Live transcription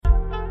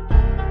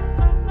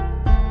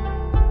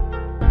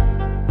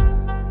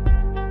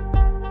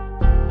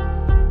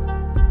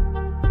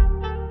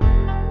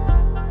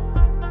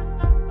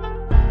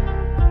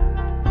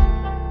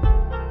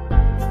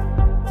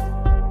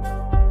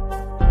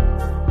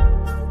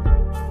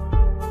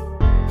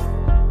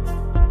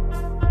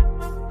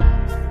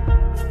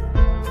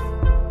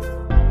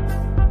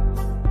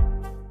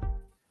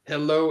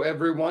Hello,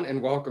 everyone,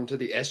 and welcome to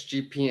the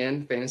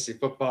SGPN Fantasy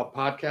Football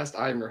Podcast.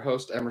 I am your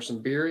host, Emerson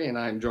Beery, and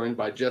I am joined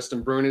by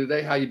Justin Bruni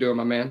today. How you doing,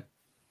 my man?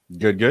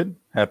 Good.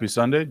 Happy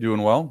Sunday.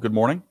 Doing well. Good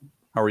morning.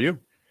 How are you?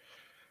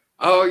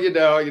 Oh,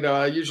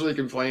 I usually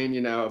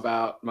complain,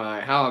 about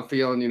how I'm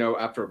feeling,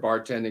 after a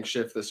bartending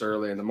shift this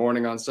early in the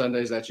morning on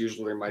Sundays. That's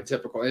usually my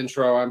typical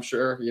intro, I'm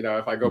sure,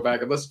 if I go back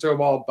and listen to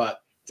them all.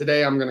 But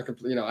today I'm going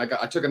to,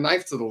 I took a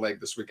knife to the leg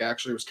this week.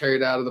 Actually, was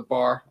carried out of the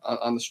bar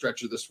on the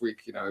stretcher this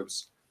week. It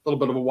was a little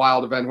bit of a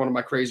wild event. One of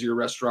my crazier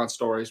restaurant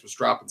stories was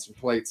dropping some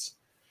plates,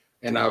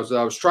 and I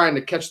was trying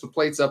to catch the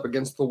plates up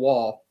against the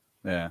wall.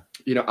 Yeah.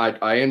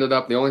 I ended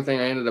up, the only thing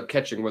I ended up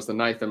catching was the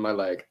knife in my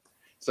leg.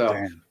 So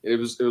Damn. it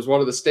was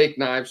one of the steak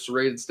knives,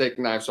 serrated steak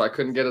knives. So I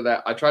couldn't get it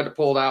out. I tried to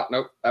pull it out.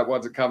 Nope, that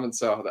wasn't coming.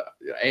 So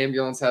the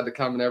ambulance had to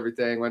come and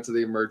everything. Went to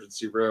the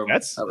emergency room.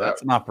 That's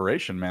an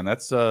operation, man.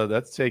 That's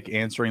take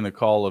answering the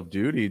call of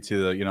duty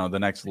to the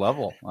next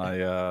level.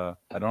 I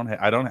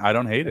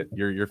don't hate it.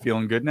 You're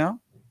feeling good now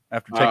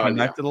after taking a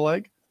knife to the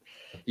leg.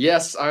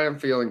 Yes, I am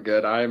feeling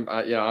good. I'm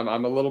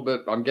a little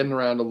bit. I'm getting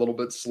around a little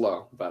bit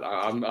slow, but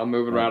I'm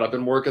moving around. I've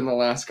been working the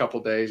last couple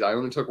of days. I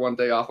only took one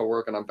day off of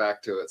work, and I'm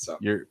back to it. So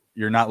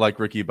you're not like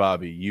Ricky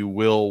Bobby. You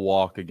will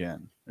walk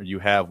again, or you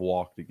have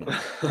walked again.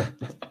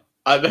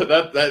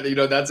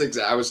 That's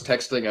exactly. I was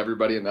texting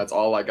everybody, and that's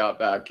all I got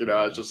back.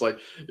 I was just like,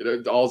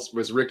 all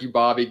was Ricky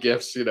Bobby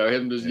gifts.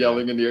 Him just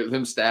yelling in the ear,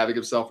 him stabbing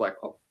himself like,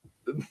 oh,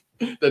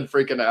 then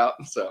freaking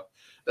out. So.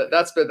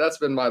 That's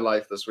been my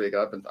life this week.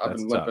 I've been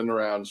limping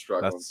around,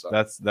 struggling.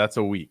 That's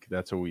a week.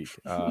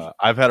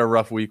 I've had a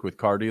rough week with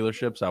car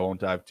dealerships. I won't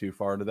dive too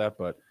far into that,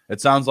 but it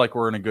sounds like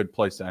we're in a good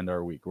place to end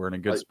our week. We're in a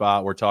good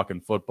spot. We're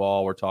talking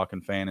football. We're talking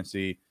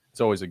fantasy.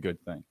 It's always a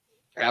good thing.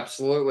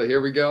 Absolutely.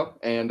 Here we go.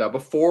 And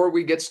before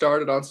we get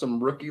started on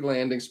some rookie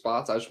landing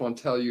spots, I just want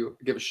to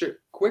give a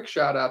quick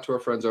shout out to our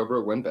friends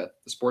over at WynnBET.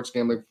 The sports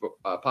gambling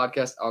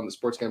podcast on the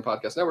Sports Gambling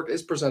Podcast Network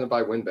is presented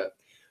by WynnBET.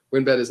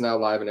 WynnBET is now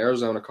live in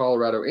Arizona,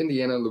 Colorado,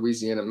 Indiana,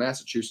 Louisiana,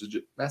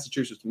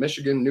 Massachusetts,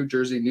 Michigan, New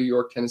Jersey, New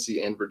York,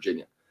 Tennessee, and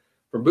Virginia.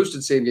 From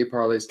boosted same-game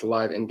parlays to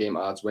live in-game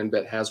odds,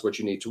 WynnBET has what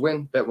you need to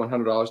win. Bet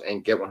 $100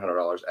 and get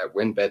 $100 at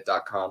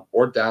wynnbet.com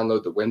or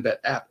download the WynnBET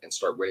app and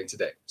start winning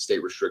today.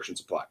 State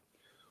restrictions apply.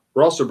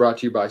 We're also brought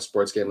to you by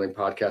Sports Gambling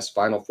Podcast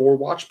Final Four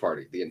Watch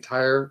Party. The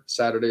entire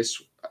Saturday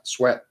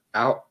sweat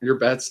out your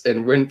bets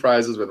and win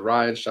prizes with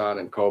Ryan, Sean,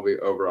 and Colby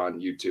over on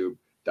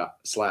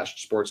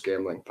YouTube.com/Sports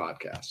Gambling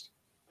Podcast.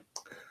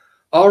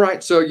 All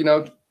right, so,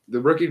 the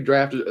rookie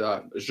draft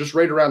is just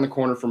right around the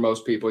corner for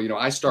most people.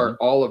 I start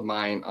all of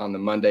mine on the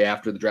Monday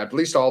after the draft, at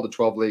least all the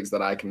 12 leagues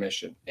that I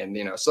commission. And,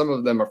 some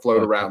of them are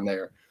floated around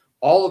there.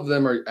 All of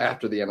them are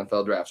after the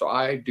NFL draft. So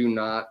I do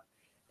not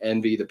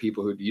envy the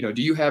people who,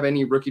 do you have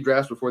any rookie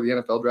drafts before the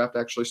NFL draft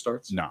actually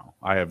starts? No,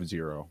 I have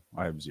zero.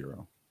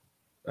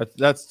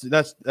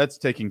 That's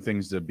taking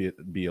things to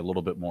be a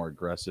little bit more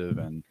aggressive.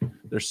 And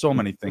there's so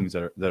many things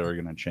that are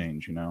going to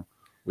change,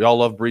 We all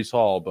love Breece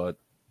Hall, but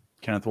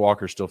Kenneth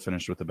Walker still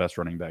finished with the best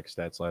running back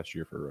stats last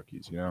year for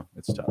rookies.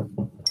 It's tough.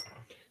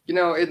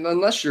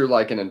 Unless you're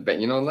like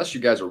unless you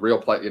guys are real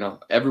play,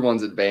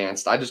 everyone's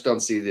advanced. I just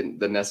don't see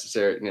the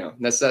necessary,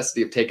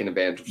 necessity of taking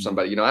advantage of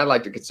somebody. I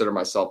like to consider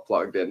myself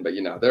plugged in, but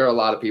there are a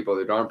lot of people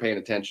that aren't paying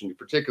attention,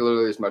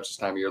 particularly as much as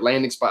time of your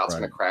landing spot's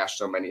going to crash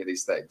so many of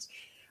these things.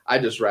 I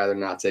just rather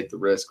not take the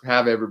risk.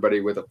 Have everybody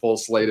with a full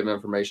slate of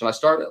information. I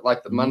start at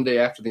like the Monday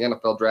after the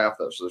NFL draft,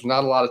 though, so there's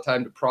not a lot of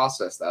time to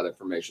process that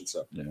information.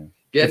 So,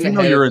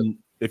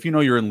 if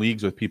you're in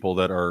leagues with people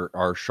that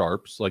are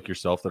sharps like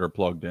yourself that are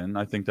plugged in,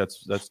 I think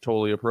that's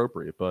totally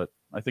appropriate. But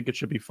I think it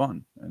should be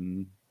fun,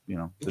 and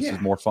this is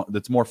more fun.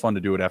 It's more fun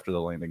to do it after the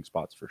landing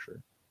spots for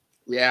sure.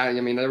 Yeah,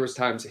 there was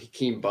times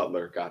Hakeem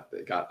Butler got.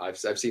 I've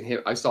seen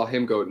him. I saw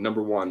him go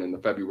number 1 in the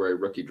February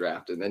rookie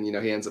draft, and then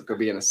he ends up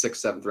being a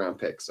 6th, 7th round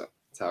pick. So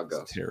that's how it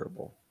goes. It's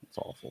terrible. It's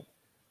awful.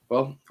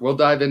 Well, we'll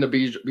dive into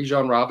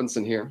Bijan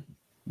Robinson here.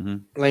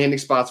 Mm-hmm. Landing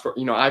spots for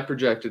I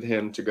projected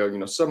him to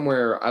go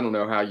somewhere. I don't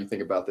know how you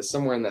think about this.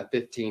 Somewhere in that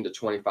 15 to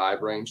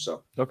 25 range.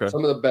 So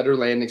some of the better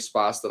landing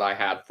spots that I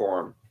had for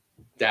him: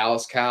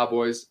 Dallas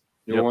Cowboys,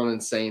 New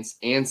Orleans Saints,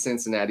 and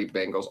Cincinnati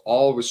Bengals,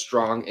 all with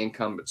strong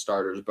incumbent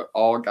starters, but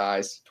all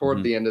guys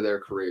toward the end of their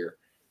career.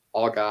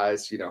 All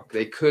guys,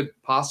 they could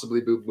possibly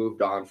be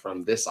moved on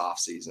from this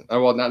offseason.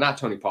 Well, not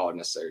Tony Pollard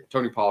necessarily.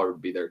 Tony Pollard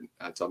would be there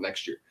until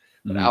next year.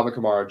 But Alvin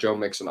Kamara, Joe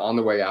Mixon on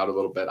the way out a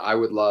little bit. I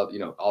would love,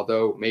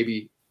 although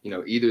maybe,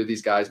 either of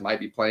these guys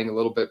might be playing a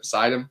little bit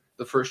beside him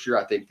the first year,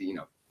 I think,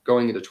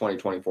 going into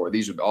 2024,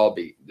 these would all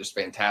be just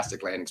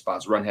fantastic landing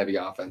spots, run-heavy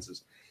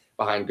offenses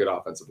behind good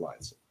offensive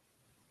lines.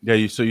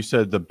 Yeah, so you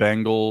said the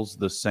Bengals,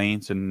 the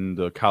Saints, and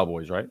the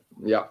Cowboys, right?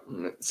 Yeah,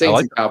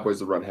 Saints and Cowboys,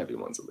 the run-heavy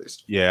ones at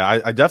least.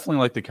 Yeah, I definitely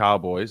like the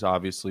Cowboys,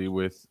 obviously,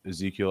 with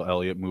Ezekiel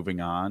Elliott moving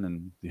on,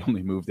 and the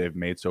only move they've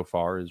made so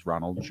far is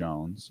Ronald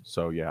Jones.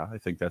 So, yeah, I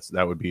think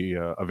that would be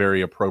a very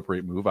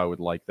appropriate move. I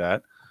would like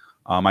that.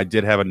 I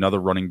did have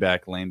another running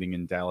back landing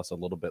in Dallas a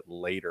little bit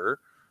later,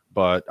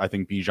 but I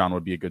think Bijan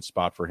would be a good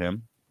spot for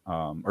him,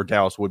 or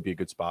Dallas would be a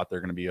good spot. They're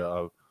going to be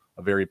a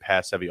a very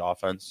pass-heavy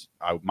offense.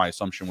 My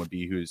assumption would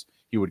be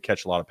he would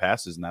catch a lot of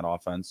passes in that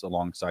offense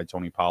alongside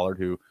Tony Pollard,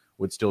 who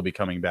would still be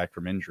coming back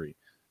from injury.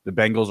 The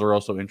Bengals are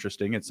also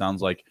interesting. It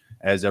sounds like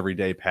as every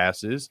day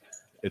passes,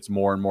 it's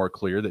more and more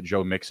clear that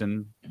Joe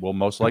Mixon will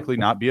most likely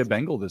not be a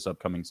Bengal this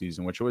upcoming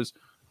season, which was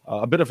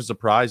a bit of a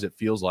surprise, it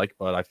feels like.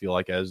 But I feel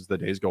like as the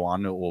days go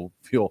on, it will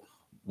feel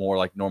more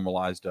like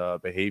normalized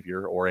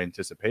behavior or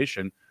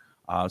anticipation.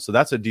 So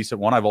that's a decent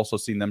one. I've also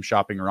seen them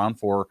shopping around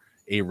for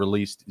a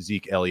released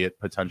Zeke Elliott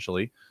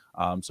potentially.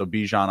 So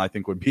Bijan, I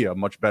think, would be a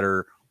much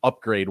better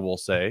upgrade, we'll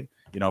say,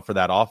 for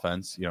that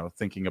offense.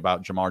 Thinking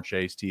about Jamar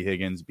Chase, T.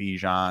 Higgins,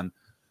 Bijan,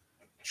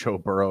 Joe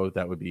Burrow,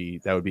 that would be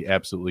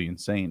absolutely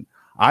insane.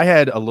 I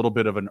had a little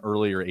bit of an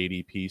earlier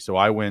ADP, so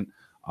I went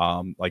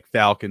like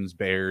Falcons,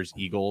 Bears,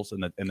 Eagles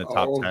in the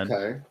top 10.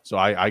 Okay. So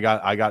I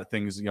got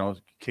things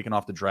kicking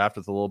off the draft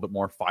with a little bit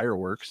more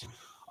fireworks.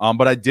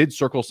 But I did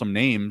circle some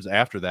names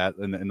after that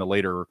in the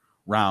later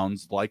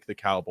rounds, like the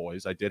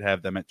Cowboys. I did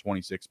have them at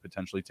 26,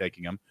 potentially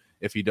taking him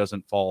if he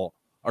doesn't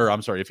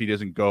if he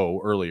doesn't go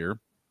earlier.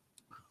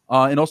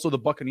 And also the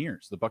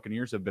Buccaneers. The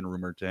Buccaneers have been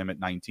rumored to him at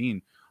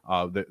 19.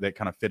 That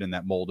kind of fit in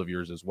that mold of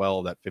yours as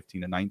well, that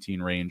 15 to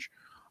 19 range.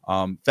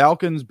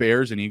 Falcons,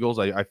 Bears, and Eagles,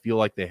 I feel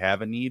like they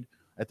have a need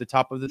at the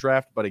top of the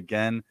draft. But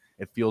again,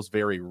 it feels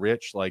very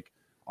rich. Like,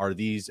 are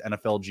these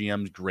NFL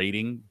GMs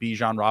grading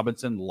Bijan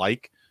Robinson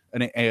like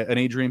an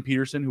Adrian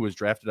Peterson, who was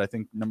drafted, I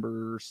think,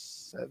 number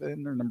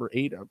 7 or number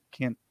 8? I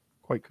can't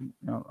quite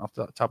off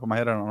the top of my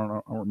head. I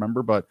don't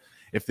remember. But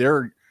if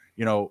they're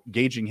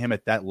gauging him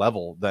at that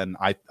level, then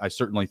I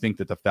certainly think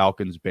that the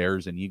Falcons,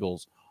 Bears, and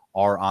Eagles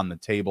are on the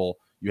table.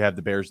 You have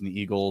the Bears and the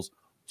Eagles,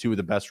 two of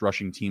the best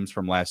rushing teams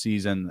from last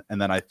season. And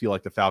then I feel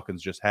like the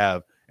Falcons just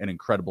have an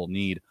incredible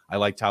need. I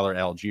like Tyler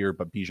Algier,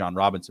 but Bijan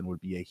Robinson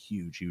would be a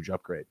huge, huge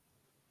upgrade.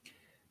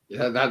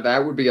 Yeah,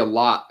 that would be a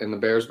lot in the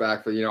Bears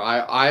backfield.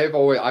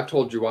 I've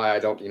told you why I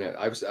don't.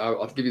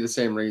 I'll give you the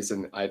same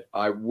reason.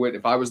 I would,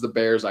 if I was the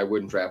Bears, I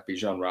wouldn't draft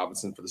Bijan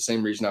Robinson for the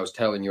same reason I was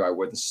telling you I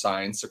wouldn't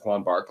sign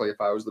Saquon Barkley if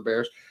I was the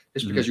Bears.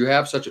 Just because you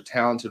have such a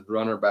talented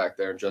runner back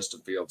there in Justin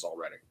Fields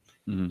already.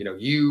 Mm-hmm.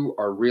 You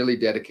are really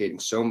dedicating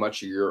so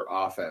much of your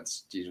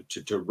offense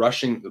to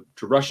rushing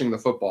the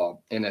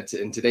football. And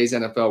in today's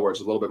NFL, where it's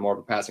a little bit more of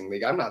a passing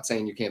league, I'm not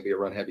saying you can't be a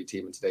run heavy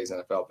team in today's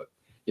NFL, but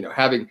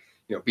having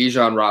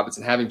Bijan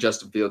Robinson, having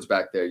Justin Fields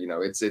back there,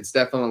 it's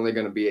definitely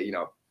going to be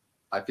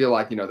I feel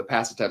like the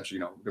pass attempts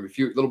going to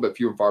be a little bit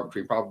few and far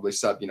between, probably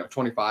sub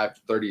 25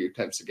 to 30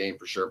 attempts a game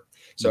for sure.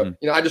 So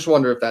I just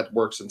wonder if that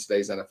works in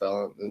today's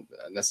NFL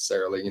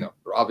necessarily.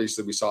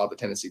 Obviously we saw the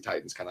Tennessee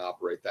Titans kind of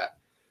operate that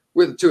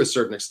with, to a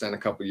certain extent, a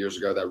couple of years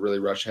ago, that really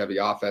rush heavy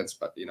offense.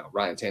 But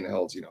Ryan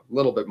Tannehill's a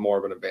little bit more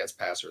of an advanced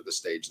passer at this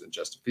stage than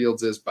Justin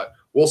Fields is. But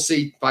we'll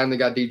see. Finally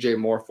got DJ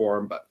Moore for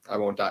him, but I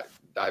won't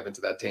dive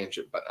into that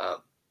tangent. But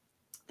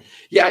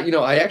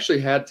I actually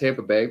had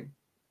Tampa Bay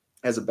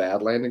as a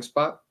bad landing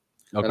spot.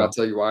 Okay. And I'll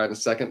tell you why in a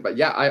second. But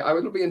I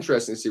would be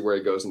interested to see where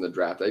he goes in the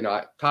draft.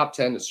 Top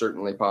 10 is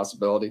certainly a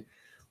possibility.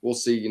 We'll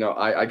see.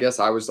 I guess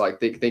I was like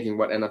thinking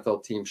what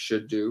NFL teams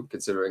should do,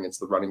 considering it's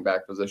the running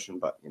back position.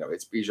 But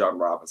it's Bijan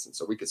Robinson,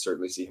 so we could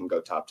certainly see him go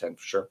top 10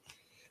 for sure.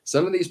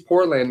 Some of these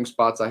poor landing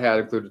spots I had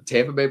included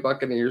Tampa Bay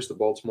Buccaneers, the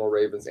Baltimore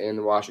Ravens, and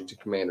the Washington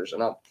Commanders.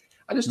 And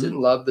I just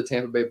didn't love the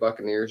Tampa Bay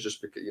Buccaneers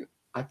just because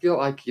I feel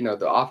like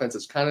the offense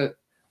is kind of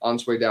on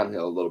its way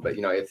downhill a little bit.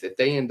 If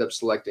they end up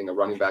selecting a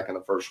running back in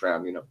the first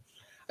round,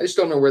 I just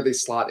don't know where they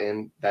slot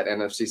in that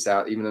NFC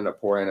South, even in a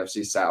poor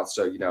NFC South.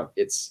 So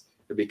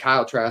it'd be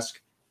Kyle Trask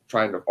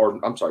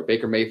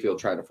Baker Mayfield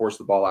trying to force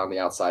the ball out on the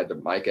outside to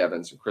Mike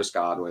Evans and Chris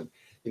Godwin.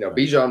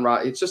 Bijan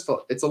Rob.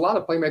 It's a lot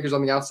of playmakers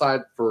on the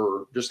outside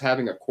for just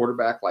having a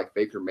quarterback like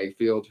Baker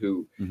Mayfield,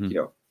 who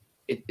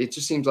it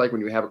just seems like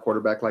when you have a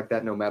quarterback like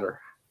that, no matter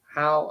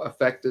how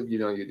effective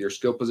your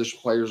skill position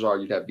players are,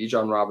 you'd have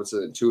Bijan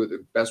Robinson and two of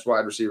the best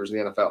wide receivers in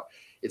the NFL.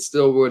 It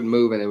still wouldn't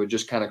move, and it would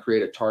just kind of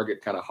create a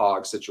target kind of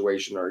hog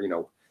situation, or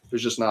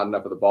there's just not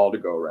enough of the ball to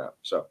go around.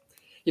 So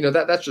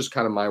that's just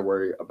kind of my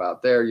worry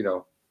about there.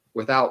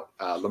 Without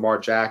Lamar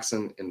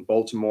Jackson in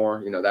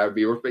Baltimore, that would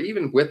be worth. But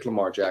even with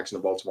Lamar Jackson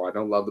in Baltimore, I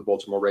don't love the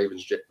Baltimore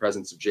Ravens'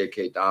 presence of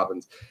J.K.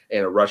 Dobbins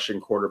and a rushing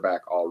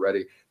quarterback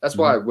already. That's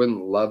why I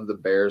wouldn't love the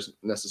Bears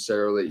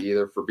necessarily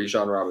either for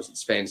Bijan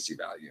Robinson's fantasy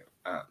value.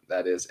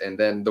 That is. And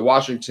then the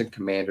Washington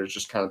Commanders,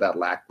 just kind of that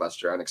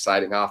lackluster,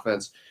 unexciting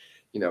offense,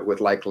 with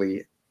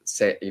likely,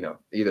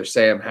 either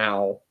Sam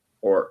Howell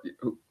or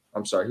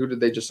who did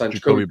they just sign?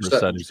 Jacoby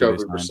Brissett.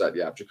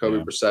 Jacoby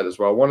Brissett as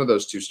well. One of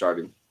those two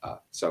starting.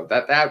 So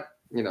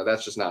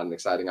that's just not an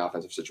exciting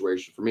offensive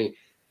situation for me.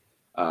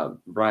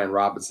 Brian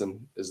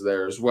Robinson is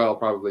there as well.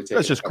 Probably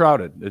it's just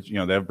crowded.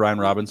 They have Brian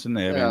Robinson.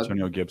 They have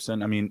Antonio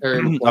Gibson. I mean,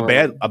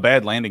 a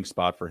bad landing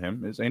spot for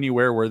him is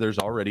anywhere where there's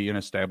already an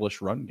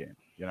established run game.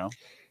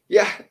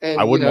 Yeah, and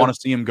I wouldn't want to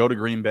see him go to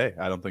Green Bay.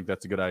 I don't think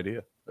that's a good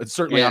idea. It's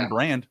certainly on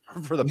brand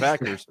for the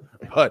Packers,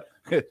 but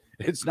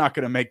it's not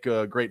going to make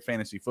great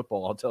fantasy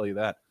football. I'll tell you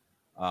that.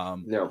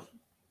 No.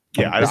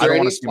 Yeah, I don't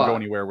want to see him go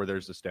anywhere where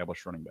there's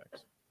established running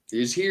backs.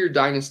 Is he your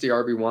dynasty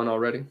RB1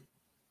 already?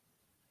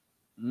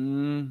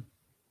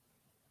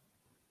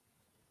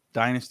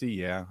 Dynasty,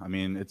 yeah. I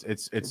mean,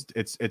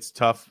 it's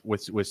tough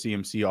with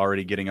CMC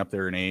already getting up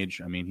there in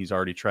age. I mean, he's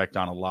already tracked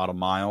on a lot of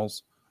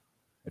miles.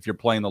 If you're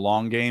playing the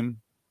long game,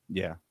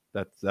 yeah,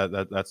 that's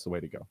the way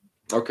to go.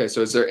 Okay,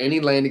 so is there any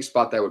landing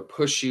spot that would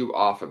push you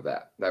off of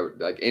that? That would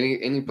like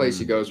any place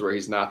he goes where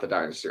he's not the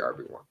dynasty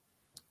RB1?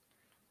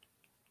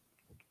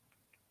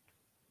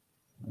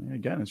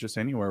 Again, it's just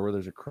anywhere where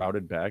there's a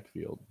crowded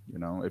backfield. You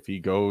know, if he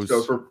goes,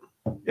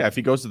 if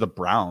he goes to the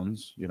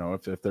Browns, you know,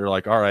 if they're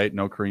like, all right,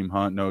 no Kareem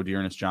Hunt, no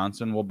Dearness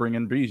Johnson, we'll bring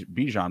in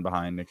Bijan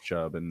behind Nick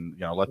Chubb, and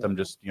let them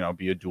just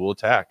be a dual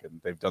attack, and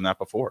they've done that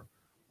before.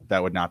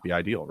 That would not be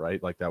ideal,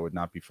 right? Like that would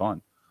not be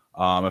fun.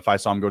 If I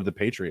saw him go to the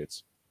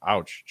Patriots,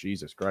 ouch,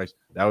 Jesus Christ,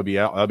 that'd be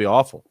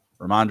awful.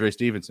 Ramondre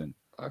Stevenson,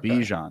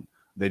 Bijan,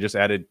 they just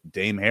added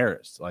Dame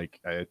Harris, like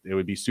it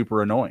would be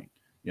super annoying.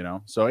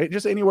 So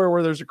just anywhere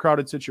where there's a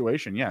crowded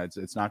situation, yeah,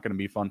 it's not going to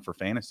be fun for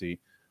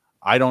fantasy.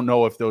 I don't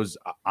know if those,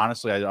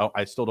 honestly,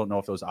 I still don't know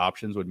if those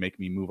options would make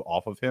me move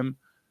off of him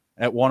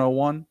at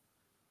 101.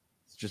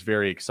 It's just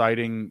very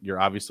exciting. You're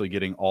obviously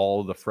getting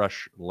all the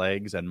fresh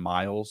legs and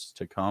miles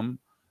to come.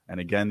 And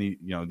again,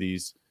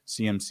 these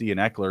CMC and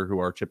Eckler, who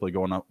are typically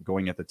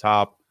going at the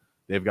top,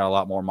 they've got a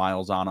lot more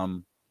miles on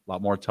them, a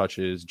lot more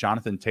touches.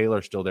 Jonathan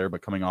Taylor's still there,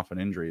 but coming off an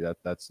injury,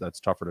 that's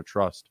tougher to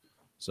trust.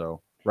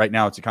 So right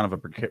now, it's a kind of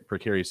a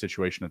precarious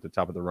situation at the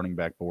top of the running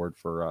back board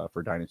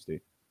for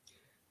Dynasty.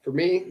 For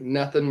me,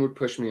 nothing would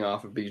push me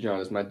off of Bijan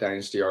as my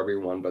Dynasty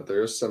RB1, but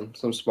there's some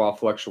small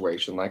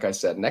fluctuation. Like I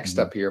said, next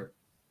up here,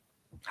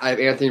 I have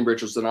Anthony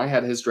Richardson. I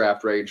had his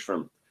draft range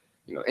from,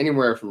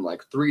 anywhere from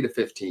like 3 to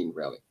 15,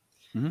 really.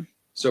 Mm-hmm.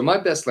 So my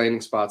best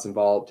landing spots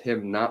involved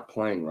him not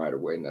playing right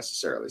away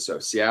necessarily. So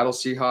Seattle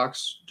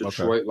Seahawks,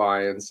 Detroit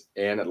Lions,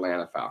 and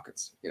Atlanta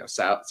Falcons.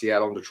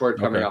 Seattle and Detroit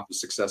coming off of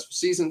successful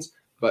seasons.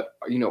 But,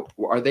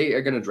 are they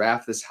going to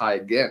draft this high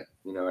again?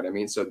 You know what I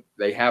mean? So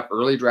they have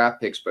early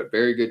draft picks, but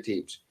very good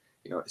teams.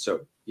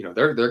 So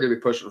they're going to be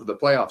pushing for the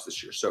playoffs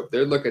this year. So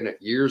they're looking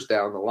at years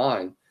down the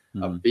line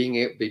of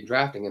being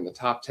drafting in the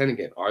top 10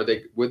 again.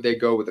 Would they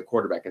go with a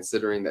quarterback,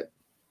 considering that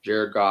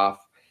Jared Goff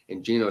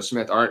and Geno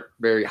Smith aren't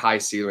very high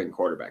ceiling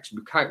quarterbacks?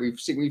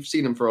 We've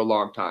seen them for a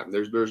long time.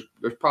 There's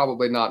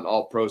probably not an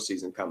all pro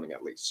season coming,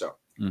 at least. So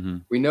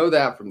we know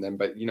that from them,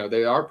 but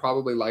they are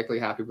probably likely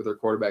happy with their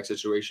quarterback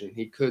situation.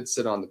 He could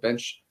sit on the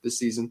bench this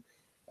season.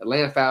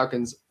 Atlanta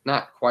Falcons,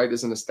 not quite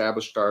as an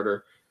established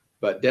starter,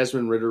 but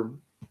Desmond Ridder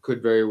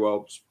could very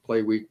well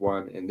play week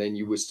 1. And then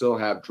you would still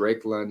have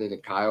Drake London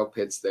and Kyle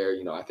Pitts there.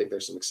 I think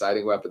there's some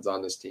exciting weapons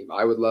on this team.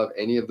 I would love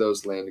any of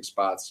those landing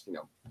spots. Do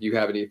you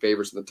have any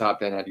favorites in the top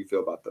 10? How do you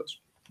feel about those?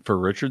 For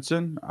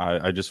Richardson,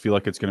 I just feel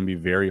like it's going to be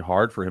very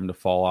hard for him to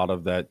fall out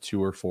of that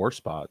 2 or 4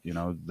 spot.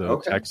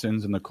 The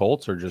Texans and the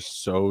Colts are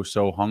just so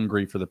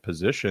hungry for the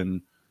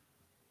position.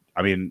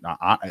 I mean,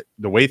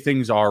 the way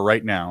things are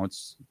right now,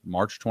 it's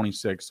March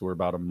 26th. We're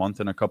about a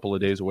month and a couple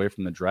of days away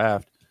from the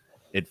draft.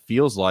 It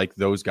feels like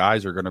those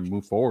guys are going to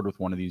move forward with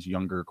one of these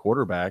younger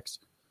quarterbacks.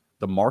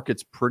 The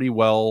market's pretty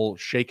well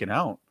shaken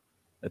out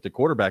at the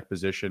quarterback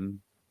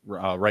position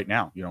right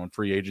now, in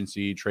free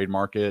agency, trade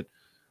market.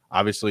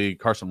 Obviously,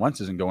 Carson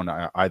Wentz isn't going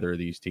to either of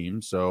these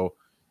teams. So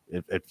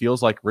it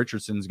feels like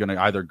Richardson's going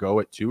to either go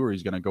at 2 or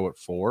he's going to go at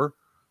 4.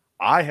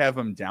 I have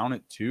him down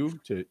at 2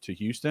 to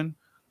Houston.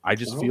 I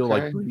just feel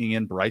like bringing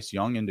in Bryce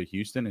Young into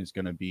Houston is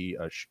going to be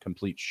a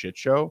complete shit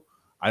show.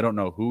 I don't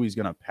know who he's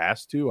going to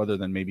pass to other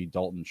than maybe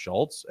Dalton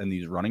Schultz and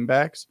these running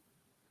backs.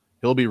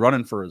 He'll be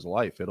running for his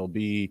life. It'll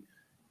be,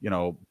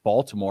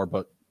 Baltimore,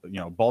 but,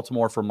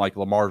 Baltimore from like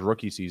Lamar's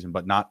rookie season,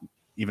 but not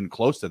even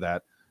close to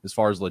that as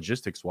far as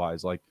logistics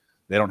wise. Like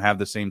they don't have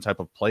the same type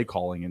of play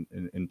calling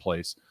in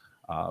place.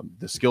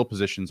 The skill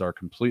positions are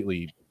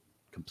completely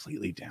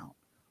down.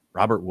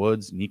 Robert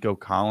Woods, Nico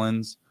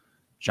Collins,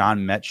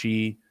 John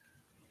Mechie.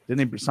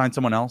 Didn't they sign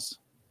someone else?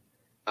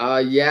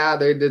 Yeah,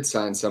 they did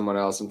sign someone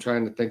else. I'm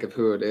trying to think of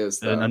who it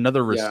is. And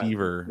another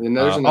receiver. Yeah.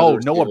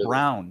 Noah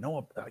Brown.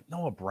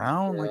 Noah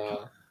Brown.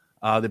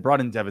 Yeah. They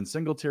brought in Devin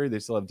Singletary. They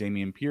still have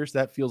Dameon Pierce.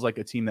 That feels like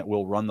a team that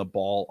will run the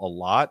ball a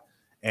lot.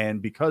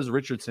 And because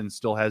Richardson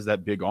still has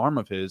that big arm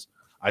of his,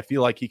 I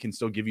feel like he can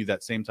still give you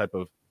that same type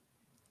of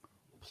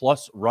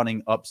plus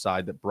running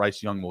upside that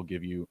Bryce Young will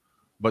give you,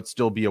 but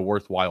still be a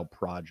worthwhile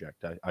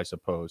project, I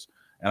suppose.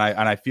 And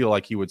I feel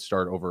like he would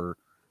start over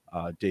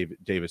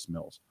Davis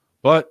Mills.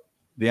 But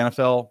the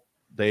NFL,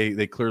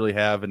 they clearly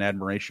have an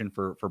admiration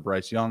for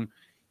Bryce Young.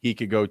 He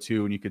could go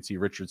 2, and you could see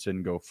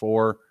Richardson go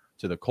 4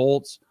 to the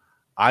Colts.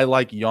 I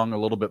like Young a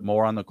little bit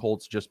more on the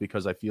Colts just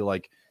because I feel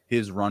like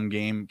his run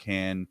game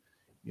can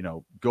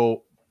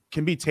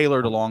be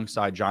tailored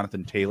alongside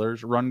Jonathan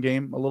Taylor's run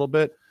game a little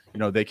bit.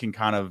 They can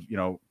kind of,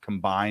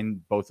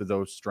 combine both of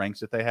those strengths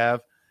that they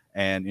have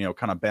and,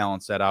 kind of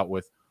balance that out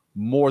with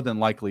more than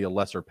likely a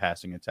lesser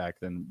passing attack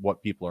than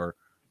what people are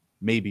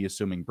maybe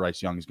assuming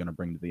Bryce Young is going to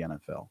bring to the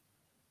NFL.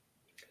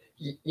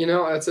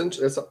 It's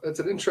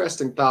an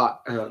interesting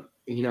thought.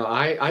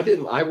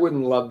 I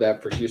wouldn't love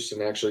that for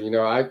Houston, actually.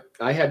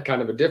 I had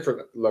kind of a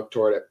different look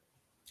toward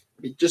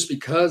it just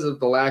because of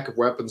the lack of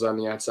weapons on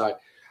the outside.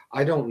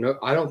 I don't know.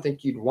 I don't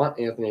think you'd want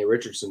Anthony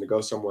Richardson to go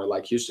somewhere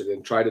like Houston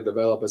and try to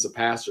develop as a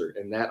passer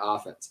in that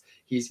offense.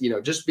 He's,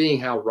 just being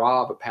how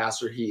raw of a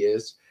passer he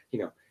is,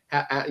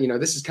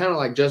 this is kind of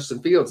like Justin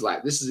Fields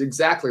last. This is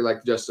exactly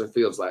like Justin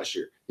Fields last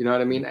year. You know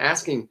what I mean?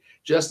 Asking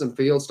Justin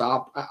Fields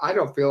to I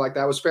don't feel like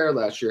that was fair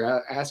last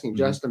year. Asking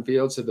Justin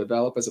Fields to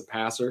develop as a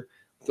passer,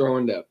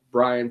 throwing to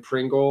Brian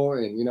Pringle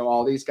and,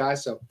 all these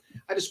guys. So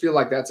I just feel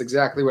like that's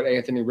exactly what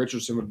Anthony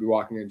Richardson would be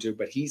walking into,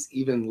 but he's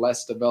even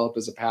less developed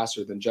as a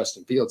passer than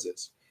Justin Fields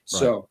is.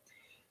 So,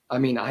 I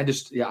mean,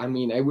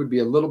 it would be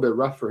a little bit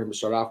rough for him to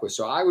start off with.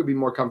 So I would be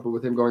more comfortable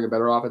with him going a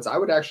better offense. I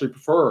would actually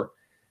prefer,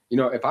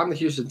 if I'm the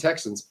Houston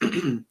Texans,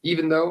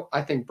 even though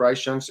I think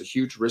Bryce Young's a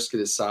huge risk at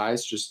his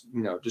size, just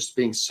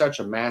being such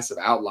a massive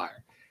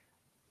outlier,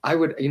 I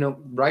would,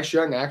 Bryce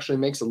Young actually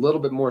makes a little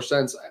bit more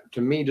sense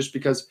to me just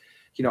because,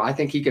 I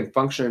think he can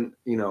function,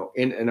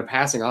 in a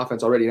passing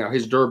offense already. Now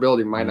his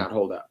durability might not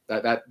hold up.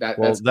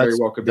 That's very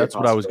well could be. That's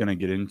what I was going to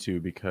get into,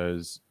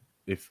 because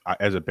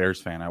as a Bears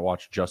fan, I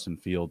watched Justin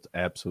Fields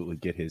absolutely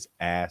get his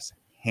ass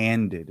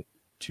handed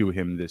to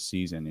him this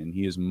season, and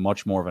he is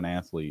much more of an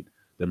athlete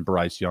than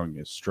Bryce Young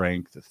is,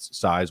 strength,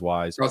 size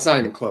wise. Well, it's not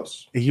even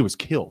close. He was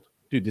killed,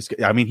 dude.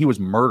 He was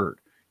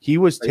murdered. He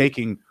was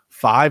taking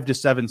 5 to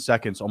 7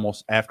 seconds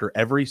almost after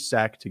every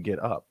sack to get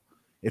up.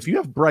 If you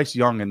have Bryce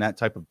Young in that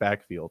type of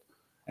backfield,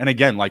 and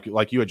again, like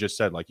you had just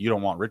said, like you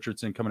don't want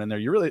Richardson coming in there.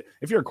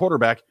 If you're a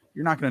quarterback,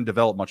 you're not going to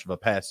develop much of a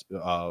pass,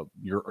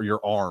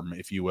 your arm,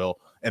 if you will,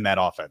 in that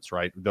offense,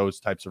 right? Those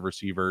types of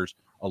receivers,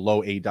 a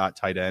low A-dot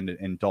tight end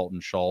in Dalton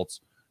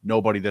Schultz,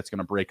 nobody that's going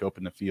to break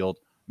open the field.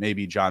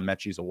 Maybe John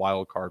Mechie's a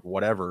wild card,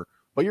 whatever.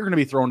 But you're going to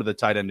be thrown to the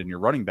tight end and your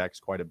running backs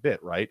quite a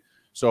bit, right?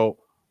 So,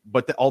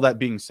 but all that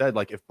being said,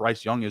 like if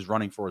Bryce Young is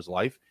running for his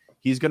life,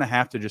 he's going to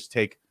have to just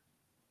take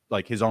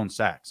like his own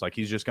sacks. Like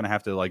he's just going to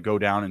have to like go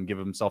down and give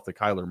himself the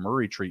Kyler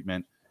Murray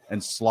treatment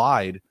and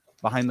slide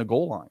behind the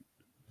goal line.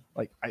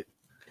 Like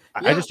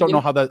I just don't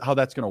know how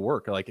that's going to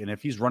work. Like, and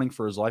if he's running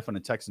for his life on a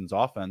Texans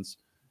offense,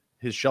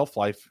 his shelf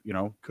life,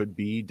 could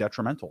be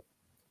detrimental.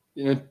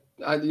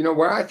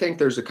 Where I think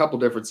there's a couple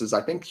differences.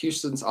 I think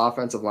Houston's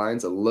offensive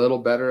line's a little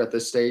better at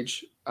this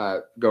stage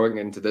going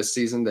into this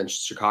season than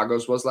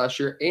Chicago's was last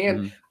year.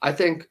 And I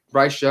think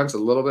Bryce Young's a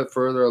little bit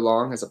further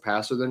along as a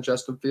passer than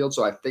Justin Fields.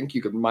 So I think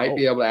you might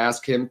be able to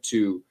ask him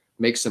to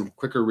make some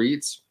quicker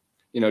reads,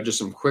 just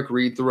some quick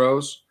read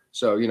throws.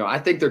 So, I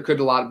think there could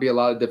be a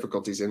lot of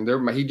difficulties in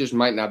there. He just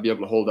might not be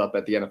able to hold up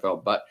at the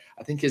NFL. But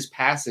I think his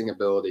passing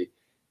ability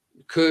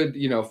could,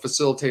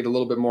 facilitate a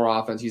little bit more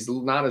offense. He's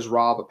not as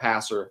raw of a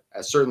passer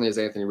as certainly as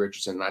Anthony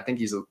Richardson. And I think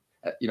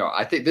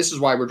I think this is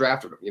why we're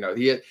drafting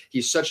him.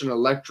 He's such an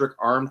electric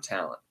arm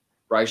talent,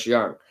 Bryce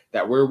Young,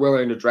 that we're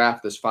willing to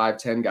draft this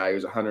 5'10" guy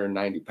who's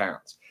 190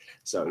 pounds.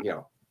 So,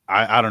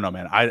 I don't know,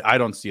 man. I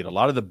don't see it. A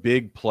lot of the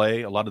big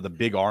play, a lot of the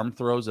big arm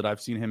throws that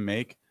I've seen him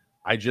make,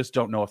 I just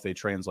don't know if they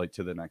translate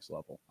to the next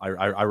level.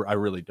 I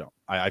really don't.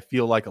 I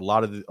feel like a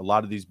lot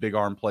of these big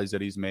arm plays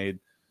that he's made,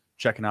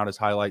 checking out his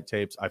highlight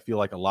tapes, I feel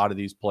like a lot of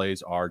these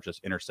plays are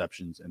just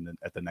interceptions and then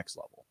at the next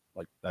level.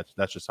 Like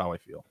that's just how I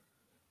feel.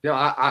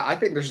 I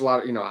think there's a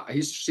lot of,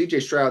 he's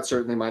CJ Stroud,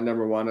 certainly my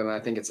number one. And I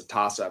think it's a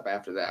toss up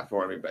after that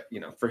for me. But,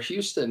 for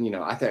Houston,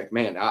 I think,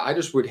 man, I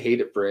just would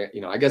hate it for,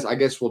 I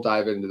guess we'll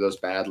dive into those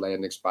bad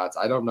landing spots.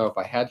 I don't know if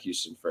I had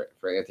Houston for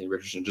Anthony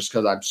Richardson, just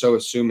because I'm so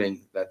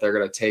assuming that they're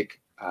going to take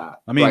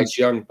Bryce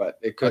Young, but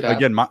it could happen.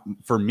 Again,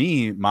 for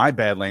me, my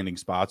bad landing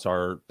spots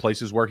are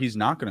places where he's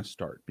not going to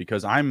start,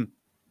 because I'm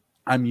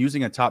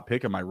using a top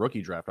pick in my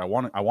rookie draft. I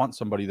want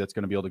somebody that's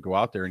going to be able to go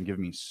out there and give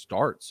me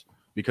starts,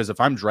 because if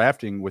I'm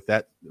drafting with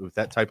that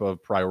type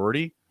of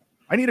priority,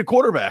 I need a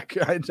quarterback.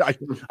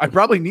 I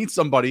probably need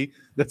somebody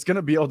that's going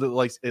to be able to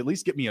like at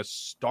least get me a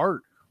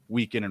start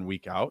week in and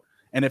week out.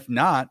 And if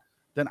not,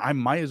 then I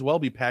might as well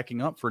be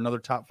packing up for another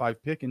top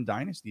 5 pick in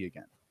Dynasty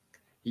again.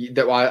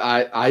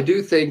 I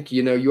do think,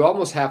 you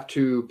almost have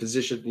to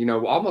position,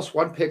 almost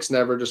one pick's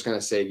never just going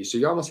to save you. So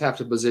you almost have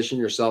to position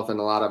yourself in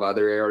a lot of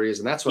other areas.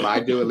 And that's what I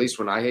do, at least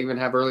when I even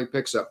have early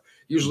picks. So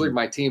usually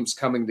my team's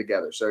coming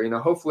together. So,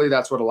 hopefully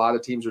that's what a lot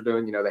of teams are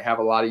doing. They have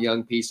a lot of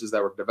young pieces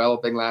that were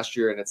developing last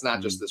year, and it's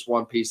not just this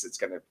one piece that's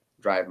going to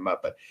drive them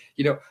up. But,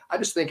 I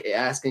just think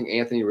asking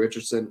Anthony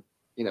Richardson,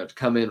 to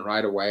come in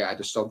right away, I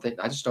just don't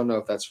know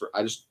if that's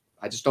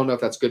I just don't know if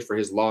that's good for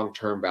his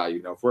long-term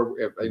value.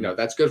 If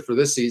that's good for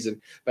this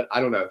season, but I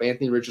don't know if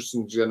Anthony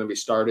Richardson's going to be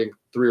starting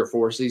 3 or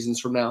 4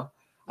 seasons from now.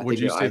 Would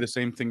you say the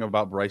same thing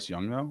about Bryce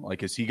Young, though?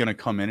 Like, is he going to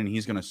come in and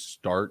he's going to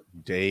start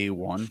day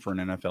one for an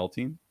NFL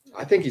team?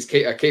 I think he's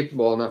a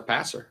capable enough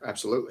passer.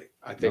 Absolutely.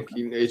 I think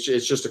it's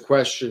just a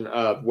question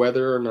of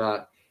whether or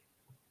not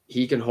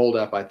he can hold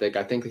up. I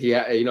think he,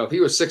 if he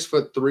was 6'3"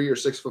 or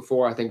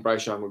 6'4", I think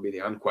Bryce Young would be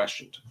the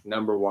unquestioned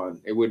number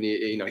one. It wouldn't,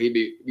 he'd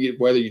be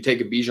whether you take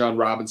a Bijan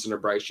Robinson or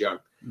Bryce Young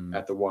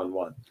at the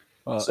 1-1.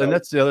 And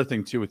that's the other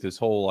thing too with his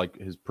whole like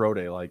his pro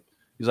day. Like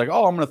he's like,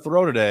 oh, I'm going to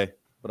throw today,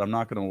 but I'm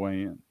not going to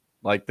weigh in.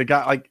 Like the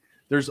guy, like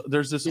there's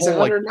this he's whole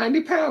 190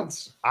 like,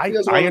 pounds. I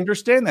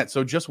understand that.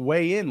 So just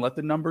weigh in. Let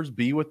the numbers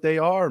be what they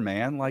are,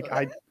 man. Like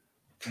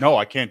No,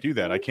 I can't do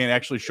that. I can't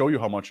actually show you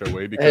how much I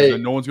weigh because Hey,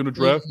 then no one's going to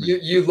draft me.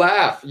 You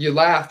laugh. The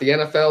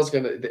NFL is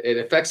it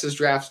affects his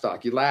draft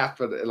stock. You laugh,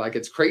 but like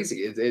it's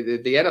crazy.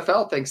 The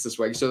NFL thinks this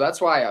way, so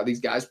that's why these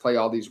guys play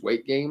all these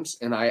weight games.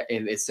 And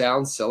it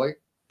sounds silly,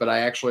 but I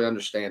actually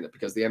understand it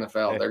because the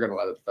NFL they're going to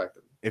let it affect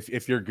them.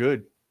 If you're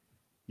good,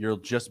 you'll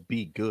just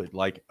be good.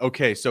 Like,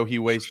 okay, so he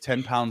weighs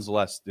 10 pounds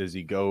less. Does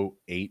he go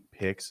 8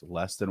 picks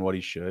less than what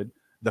he should?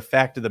 The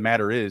fact of the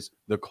matter is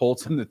the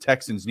Colts and the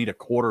Texans need a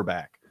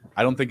quarterback.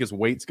 I don't think his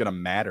weight's going to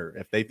matter.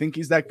 If they think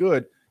he's that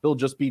good, he'll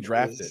just be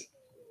drafted.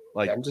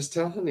 Like, I'm just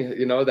telling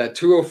you, that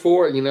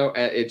 204,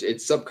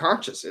 it's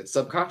subconscious. It's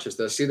subconscious.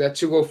 They'll see that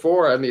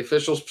 204 on the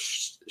official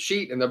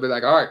sheet, and they'll be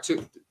like, all right,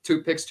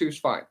 two picks, two's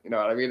fine. You know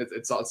what I mean?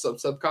 It's all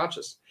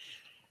subconscious.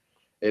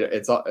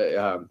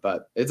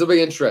 But it'll be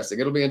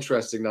interesting. It'll be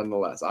interesting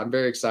nonetheless. I'm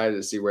very excited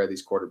to see where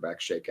these quarterbacks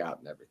shake out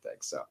and everything.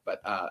 So,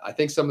 but I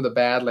think some of the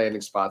bad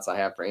landing spots I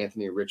have for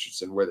Anthony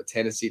Richardson were the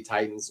Tennessee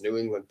Titans, New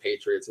England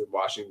Patriots, and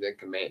Washington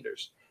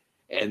Commanders.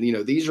 And,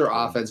 these are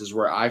offenses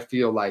where I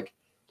feel like,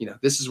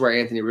 this is where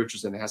Anthony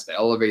Richardson has to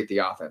elevate the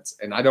offense.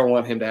 And I don't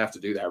want him to have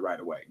to do that right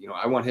away.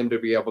 I want him to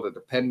be able to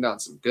depend on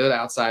some good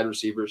outside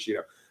receivers,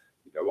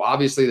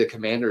 obviously the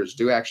Commanders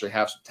do actually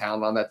have some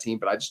talent on that team,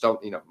 but I just don't,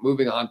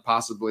 moving on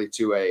possibly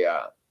to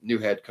a new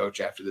head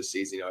coach after this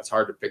season, it's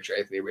hard to picture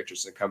Anthony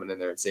Richardson coming in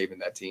there and saving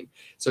that team.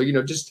 So,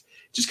 just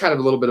kind of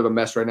a little bit of a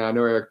mess right now. I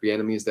know Eric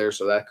Bieniemy is there,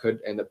 so that could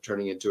end up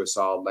turning into a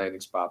solid landing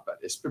spot, but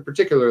it's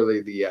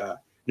particularly the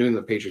New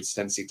England Patriots,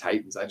 Tennessee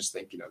Titans. I just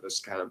think,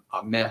 this kind of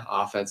meh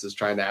offense is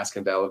trying to ask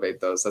him to elevate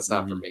those. That's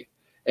not for me.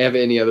 Have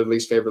any other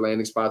least favorite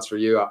landing spots for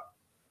you?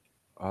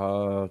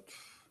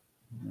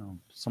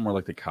 Somewhere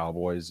like the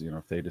Cowboys,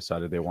 if they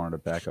decided they wanted to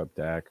back up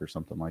Dak or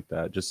something like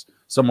that, just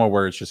somewhere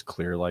where it's just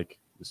clear, like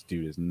this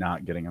dude is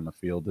not getting on the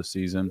field this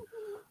season.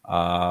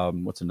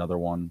 What's another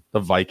one? The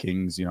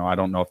Vikings, I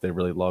don't know if they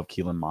really love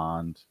Keelan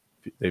Mond.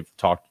 They've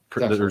talked,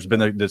 there's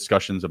been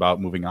discussions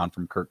about moving on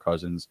from Kirk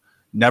Cousins.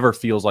 Never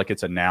feels like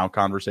it's a now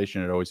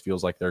conversation. It always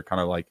feels like they're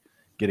kind of like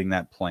getting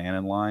that plan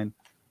in line.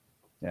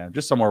 Yeah,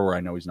 just somewhere where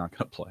I know he's not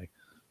going to play.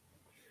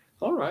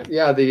 All right.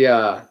 Yeah,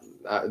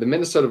 the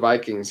Minnesota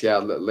Vikings,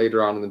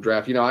 later on in the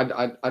draft,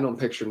 I don't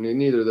picture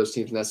neither of those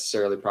teams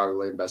necessarily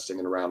probably investing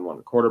in a round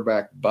one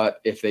quarterback, but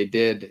if they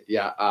did,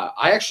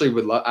 I actually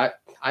would love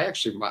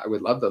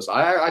would love those.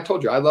 I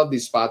told you I love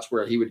these spots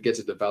where he would get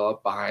to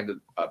develop behind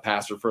a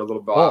passer for a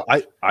little bit. Well,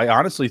 I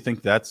honestly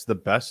think that's the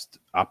best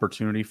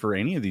opportunity for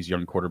any of these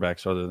young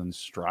quarterbacks other than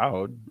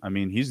Stroud. I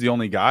mean, he's the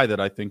only guy that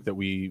I think that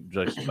we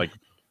just like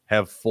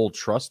have full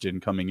trust in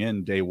coming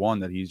in day one,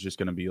 that he's just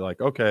going to be like,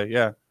 okay,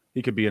 yeah,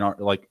 he could be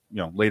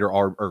later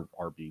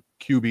RB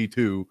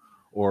QB2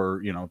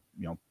 or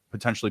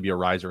potentially be a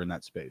riser in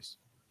that space.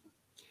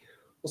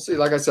 We'll see.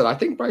 Like I said, I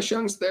think Bryce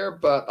Young's there,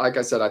 but like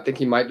I said, I think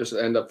he might just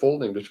end up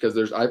folding just because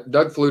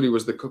Doug Flutie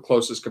was the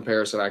closest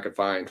comparison I could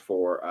find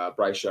for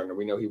Bryce Young, and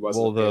we know he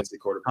wasn't a fantasy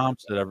quarterback.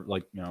 Comps that ever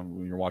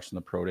when you're watching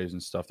the pro days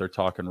and stuff, they're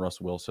talking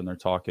Russ Wilson, they're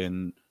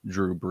talking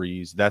Drew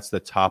Brees. That's the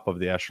top of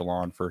the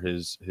echelon for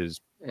his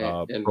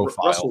and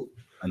profile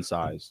and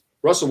size.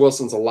 Russell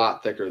Wilson's a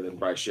lot thicker than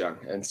Bryce Young,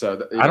 and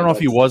so I don't know if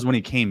he was when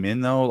he came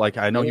in though. Like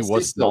I know he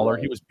was smaller.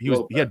 He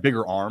had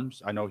bigger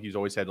arms. I know he's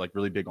always had like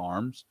really big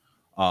arms.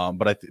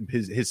 But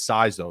his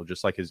size though,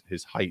 just like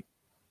his height.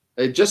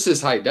 Just his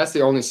height. That's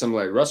the only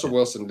similarity. Russell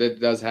Wilson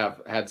does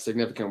had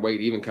significant weight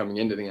even coming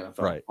into the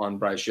NFL on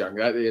Bryce Young.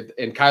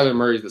 And Kyler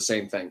Murray's the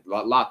same thing. A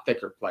lot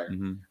thicker player.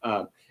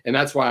 Mm-hmm. And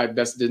that's why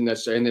didn't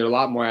necessarily. And they're a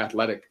lot more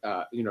athletic.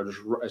 Just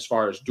as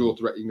far as dual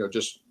threat.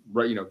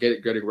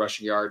 Getting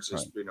rushing yards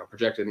is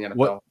projected in the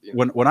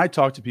NFL. When I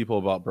talk to people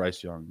about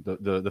Bryce Young,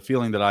 the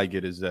feeling that I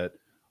get is that,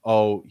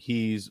 oh,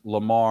 he's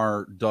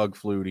Lamar, Doug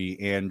Flutie,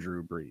 and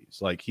Drew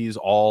Brees. Like he's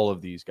all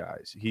of these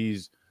guys.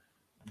 He's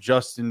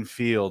Justin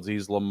Fields.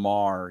 He's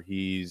Lamar.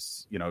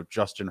 He's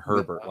Justin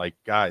Herbert. Like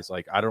guys,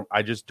 like I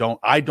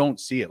don't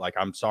see it. Like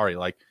I'm sorry.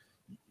 Like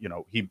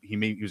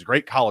he was a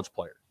great college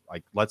player.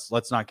 Like let's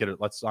not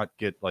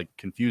get like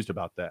confused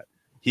about that.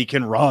 He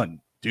can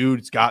run.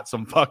 Dude's got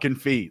some fucking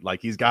feet.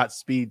 Like he's got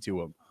speed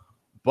to him.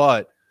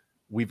 But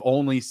we've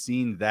only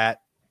seen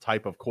that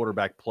type of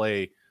quarterback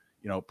play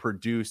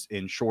produce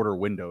in shorter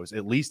windows,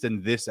 at least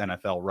in this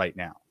NFL right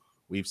now.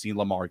 We've seen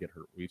Lamar get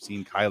hurt. We've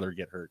seen Kyler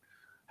get hurt.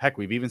 Heck,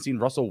 we've even seen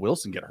Russell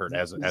Wilson get hurt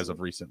as of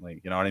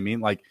recently. You know what I mean?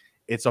 Like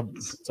it's a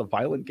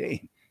violent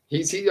game.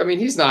 He's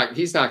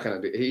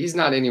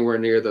not anywhere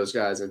near those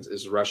guys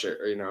as Russia.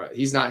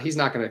 He's not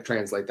going to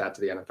translate that to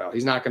the NFL.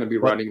 He's not going to be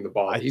running the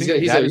ball. He's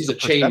a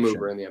chain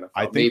mover in the NFL.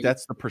 I think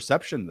that's the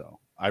perception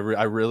though. I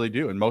really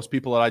do. And most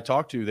people that I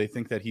talk to, they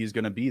think that he's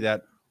going to be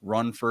that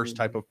run first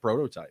type of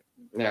prototype.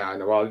 Yeah, I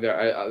know.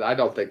 Well, I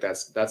don't think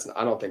that's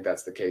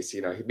the case.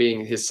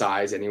 Being his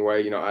size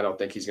anyway, I don't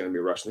think he's going to be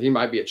rushing. He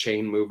might be a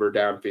chain mover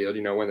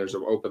downfield, when there's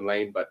an open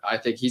lane, but I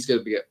think he's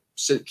going to be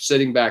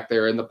sitting back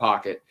there in the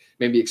pocket,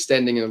 maybe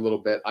extending it a little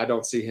bit. I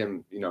don't see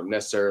him,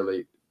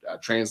 necessarily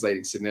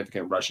translating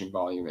significant rushing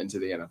volume into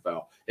the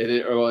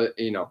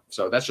NFL.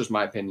 So that's just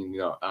my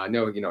opinion. I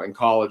know, in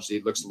college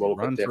he looks a little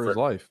bit different. For his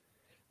life.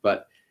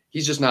 But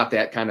he's just not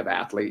that kind of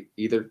athlete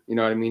either. You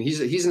know what I mean?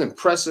 He's an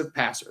impressive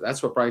passer.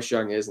 That's what Bryce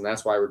Young is, and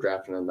that's why we're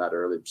drafting him that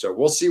early. So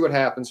we'll see what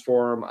happens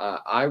for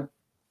him.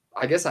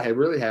 I guess I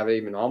really haven't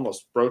even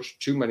almost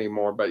broached too many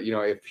more, but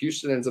if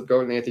Houston ends up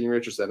going to Anthony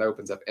Richardson, that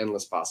opens up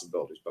endless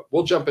possibilities. But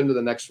we'll jump into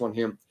the next one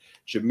here.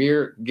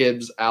 Jahmyr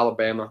Gibbs,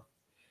 Alabama.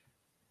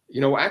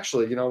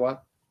 Actually, you know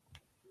what?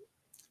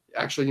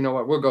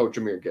 We'll go with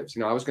Jahmyr Gibbs.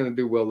 I was going to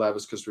do Will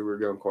Levis because we were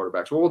doing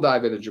quarterbacks. Well, we'll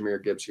dive into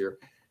Jahmyr Gibbs here.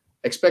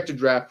 Expected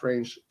draft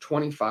range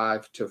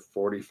 25 to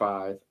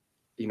 45.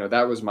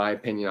 That was my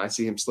opinion. I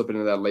see him slipping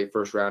into that late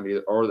first round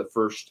or the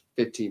first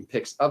 15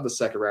 picks of the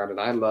second round. And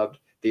I loved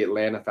the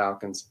Atlanta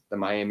Falcons, the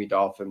Miami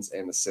Dolphins,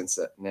 and the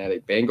Cincinnati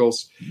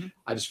Bengals. Mm-hmm.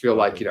 I just feel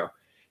like,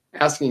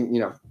 asking,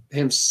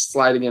 him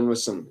sliding in with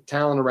some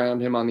talent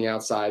around him on the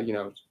outside,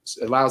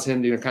 allows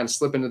him to kind of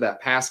slip into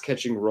that pass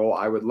catching role.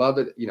 I would love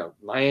it.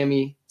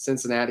 Miami,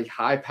 Cincinnati,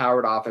 high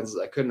powered offenses.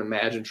 I couldn't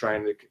imagine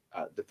trying to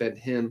defend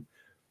him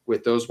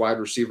with those wide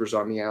receivers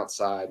on the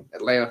outside.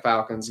 Atlanta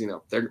Falcons,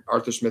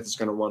 Arthur Smith is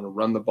going to want to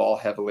run the ball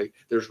heavily.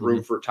 There's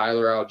room for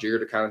Tyler Algier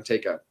to kind of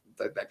take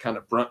that kind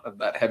of brunt of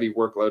that heavy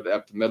workload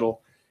up the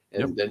middle.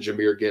 And then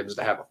Jahmyr Gibbs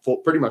to have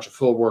pretty much a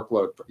full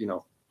workload,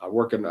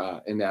 working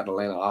in that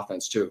Atlanta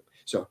offense too.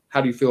 So how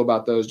do you feel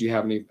about those? Do you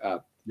have any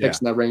picks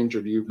in that range,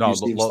 or do you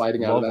see him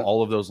sliding out of that?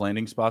 All of those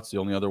landing spots. The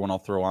only other one I'll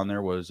throw on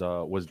there was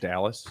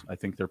Dallas. I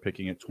think they're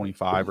picking at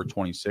 25 or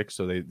 26,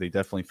 so they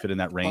definitely fit in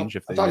that range.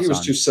 I thought he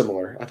was too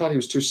similar. I thought he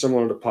was too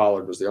similar to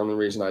Pollard was the only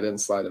reason I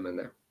didn't slide him in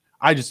there.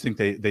 I just think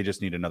they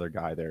just need another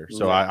guy there.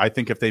 So I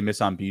think if they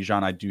miss on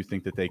Bijan, I do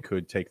think that they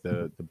could take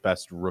the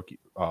best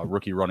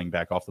rookie running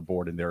back off the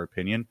board in their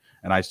opinion.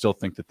 And I still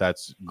think that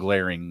that's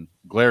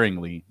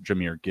glaringly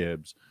Jahmyr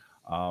Gibbs.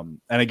 And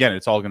again,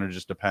 it's all going to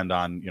just depend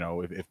on,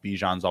 if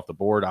Bijan's off the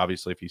board.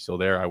 Obviously, if he's still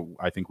there,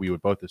 I think we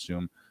would both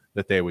assume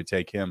that they would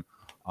take him.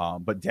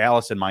 But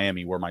Dallas and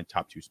Miami were my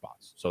top two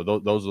spots. So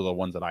those are the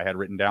ones that I had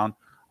written down.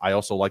 I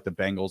also like the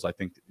Bengals. I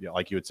think,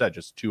 like you had said,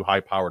 just two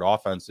high-powered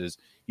offenses.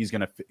 He's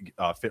going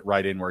to fit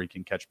right in where he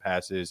can catch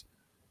passes,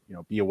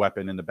 be a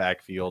weapon in the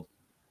backfield.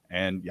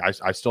 And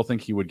I still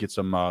think he would get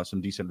some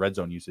decent red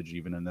zone usage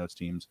even in those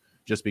teams,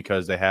 just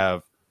because they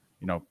have,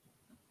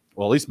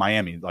 well, at least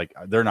Miami, like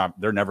they're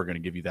never going to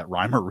give you that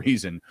rhyme or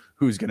reason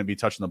who's going to be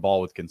touching the ball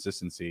with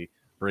consistency,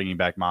 bringing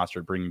back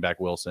Mostert, bringing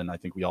back Wilson. I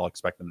think we all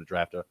expect them to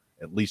draft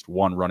at least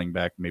one running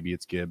back. Maybe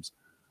it's Gibbs.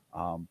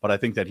 But I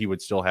think that he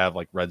would still have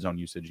like red zone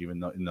usage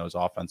even in those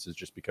offenses,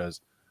 just because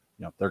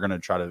they're going to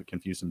try to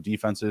confuse some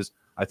defenses.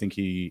 I think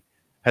he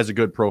has a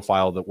good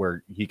profile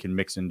where he can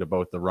mix into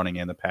both the running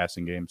and the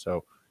passing game.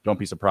 So don't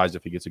be surprised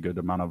if he gets a good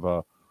amount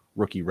of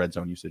rookie red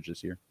zone usage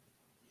this year.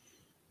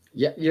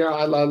 Yeah,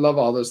 I love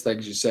all those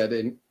things you said,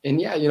 and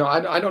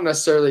I don't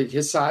necessarily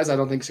his size. I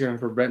don't think it's going to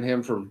prevent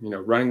him from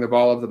running the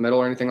ball up the middle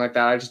or anything like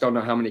that. I just don't know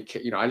how many.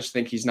 I just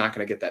think he's not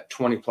going to get that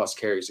 20+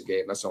 carries a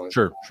game. That's the only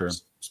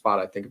spot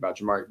I think about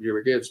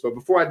Jahmyr Gibbs. But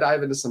before I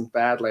dive into some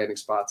bad landing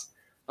spots,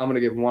 I'm going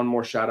to give one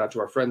more shout out to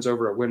our friends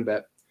over at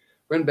WynnBET.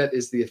 WynnBET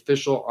is the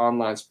official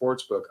online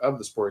sportsbook of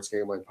the Sports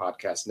Gambling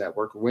Podcast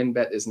Network.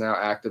 WynnBET is now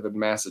active in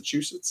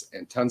Massachusetts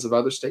and tons of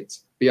other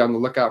states. Be on the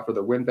lookout for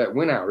the WynnBET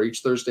Win Hour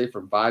each Thursday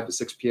from 5 to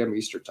 6 p.m.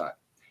 Eastern Time.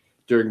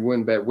 During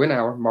WynnBET Win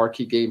Hour,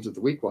 marquee games of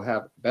the week will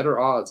have better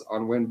odds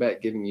on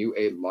WynnBET, giving you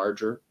a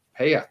larger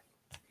payout.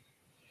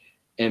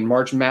 And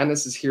March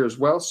Madness is here as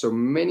well. So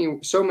many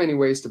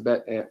ways to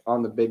bet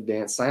on the big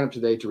dance. Sign up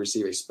today to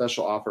receive a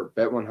special offer.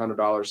 Bet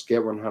 $100,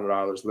 get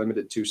 $100,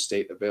 limited to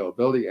state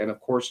availability. And of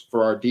course,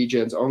 for our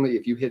DGens only,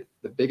 if you hit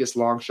the biggest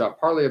long shot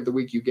parlay of the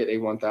week, you get a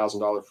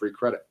 $1,000 free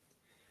credit.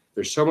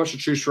 There's so much to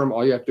choose from.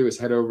 All you have to do is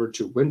head over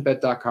to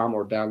wynnbet.com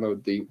or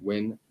download the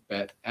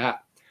WynnBET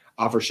app.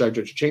 Offer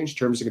subject to change.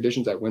 Terms and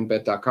conditions at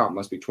wynnbet.com.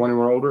 Must be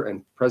 21 or older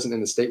and present in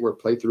the state where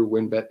playthrough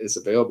WynnBET is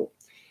available.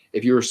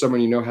 If you or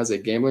someone has a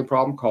gambling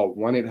problem, call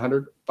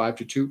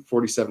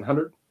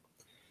 1-800-522-4700.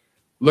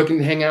 Looking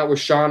to hang out with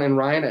Sean and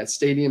Ryan at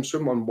Stadium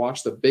Swim and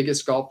watch the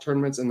biggest golf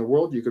tournaments in the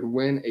world? You can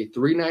win a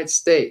 3-night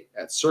stay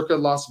at Circa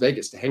Las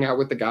Vegas to hang out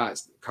with the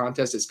guys. The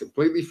contest is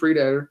completely free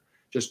to enter.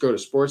 Just go to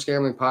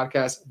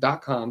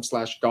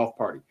sportsgamblingpodcast.com/golf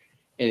party.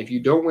 And if you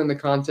don't win the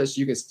contest,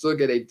 you can still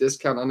get a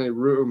discount on a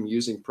room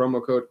using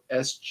promo code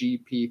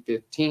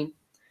SGP15.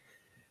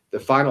 The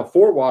Final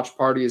Four watch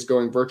party is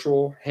going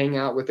virtual. Hang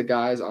out with the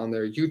guys on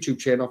their YouTube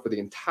channel for the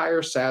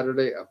entire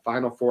Saturday of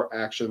Final Four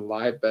action,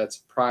 live bets,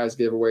 prize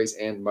giveaways,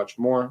 and much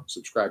more.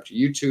 Subscribe to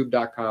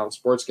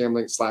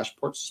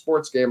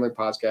youtube.com/sportsgambling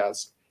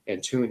podcast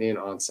and tune in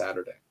on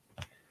Saturday.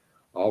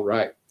 All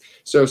right.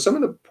 So some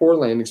of the poor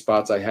landing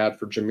spots I had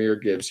for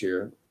Jahmyr Gibbs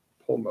here.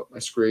 Pull up my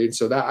screen.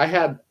 So that I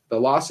had the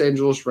Los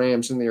Angeles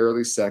Rams in the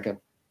early second.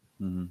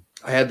 Mm-hmm.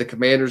 I had the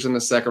Commanders in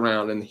the second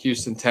round and the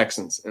Houston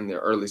Texans in the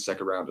early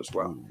second round as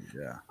well.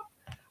 Yeah.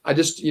 I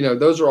just,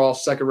 those are all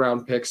second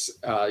round picks,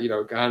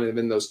 kind of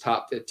in those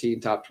top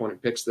 15, top 20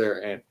 picks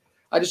there. And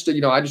I just,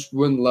 I just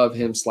wouldn't love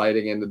him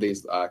sliding into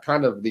these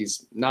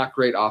these not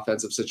great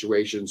offensive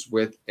situations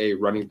with a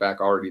running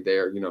back already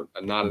there,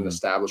 not an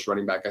established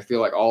running back. I feel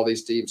like all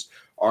these teams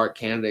are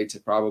candidates to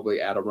probably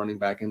add a running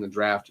back in the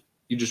draft,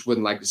 you just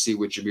wouldn't like to see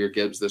with Jahmyr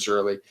Gibbs this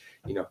early.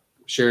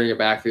 Sharing a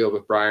backfield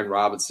with Brian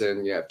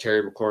Robinson, you have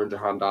Terry McLaurin,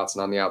 Jahan Dotson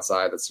on the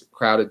outside. That's a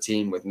crowded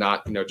team with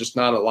just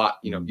not a lot.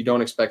 You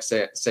don't expect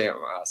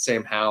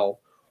Sam Howell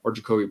or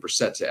Jacoby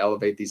Brissett to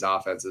elevate these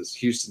offenses.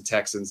 Houston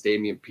Texans,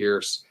 Dameon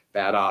Pierce,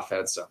 bad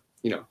offense. So,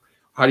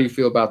 how do you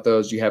feel about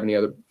those? Do you have any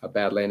other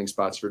bad landing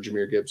spots for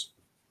Jahmyr Gibbs?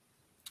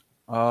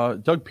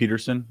 Doug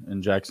Peterson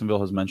in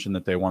Jacksonville has mentioned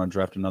that they want to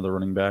draft another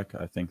running back.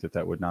 I think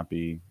that would not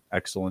be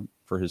excellent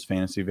for his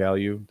fantasy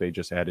value. They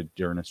just added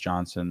Dearness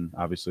Johnson.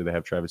 Obviously, they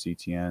have Travis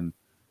Etienne.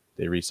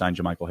 They re-signed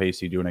JaMychal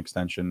Hasty to an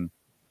extension.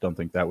 Don't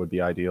think that would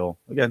be ideal.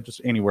 Again, just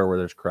anywhere where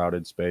there's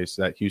crowded space.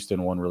 That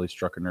Houston one really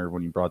struck a nerve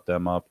when you brought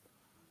them up.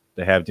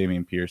 They have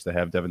Dameon Pierce. They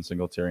have Devin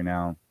Singletary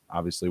now.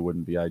 Obviously,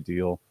 wouldn't be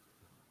ideal.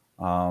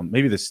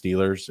 Maybe the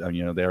Steelers.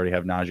 They already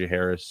have Najee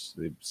Harris.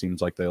 It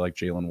seems like they like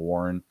Jaylen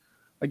Warren.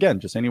 Again,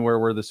 just anywhere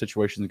where the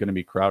situation is going to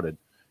be crowded.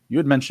 You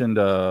had mentioned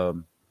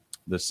the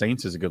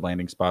Saints is a good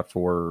landing spot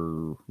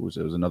for who was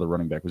it? It was another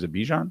running back. Was it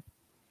Bijan?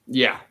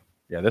 Yeah.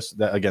 Yeah,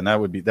 that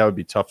would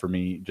be tough for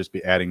me. Just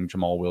be adding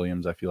Jamal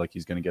Williams. I feel like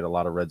he's going to get a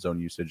lot of red zone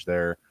usage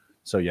there.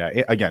 So yeah,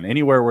 again,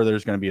 anywhere where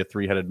there's going to be a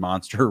three-headed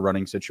monster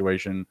running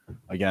situation.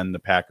 Again, the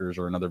Packers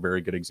are another very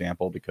good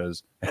example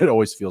because it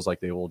always feels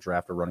like they will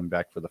draft a running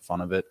back for the fun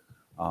of it.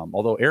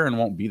 Although Aaron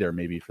won't be there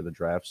maybe for the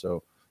draft,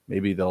 so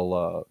maybe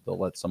they'll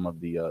let some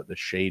of the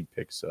shade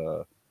picks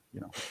go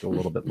a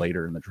little bit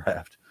later in the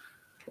draft.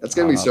 That's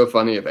going to be so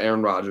funny if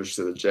Aaron Rodgers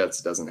to the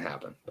Jets doesn't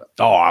happen.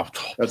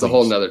 That's a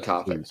whole nother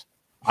topic. Please.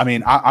 I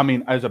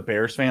mean, as a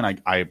Bears fan,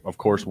 I of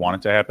course want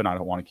it to happen. I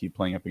don't want to keep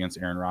playing up against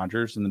Aaron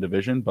Rodgers in the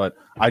division, but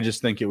I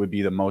just think it would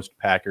be the most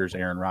Packers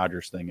Aaron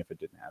Rodgers thing if it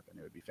didn't happen.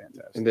 It would be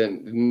fantastic. And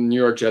then New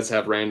York Jets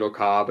have Randall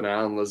Cobb and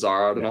Alan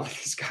Lazard and all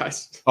these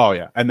guys. Oh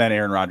yeah, and then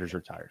Aaron Rodgers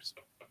retires.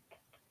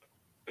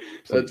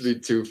 That'd be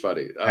too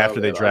funny.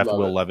 After they draft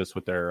Will Levis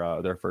with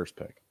their first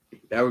pick,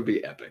 that would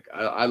be epic.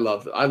 I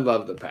love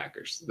the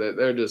Packers.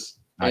 They're just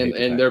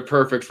and they're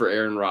perfect for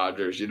Aaron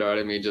Rodgers. You know what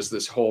I mean? Just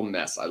this whole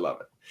mess. I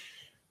love it.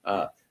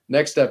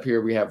 Next up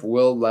here, we have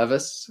Will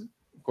Levis,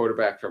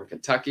 quarterback from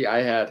Kentucky.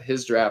 I had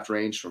his draft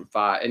range from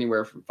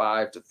anywhere from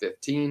 5 to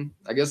 15.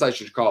 I guess I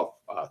should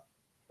call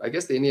I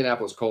guess the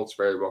Indianapolis Colts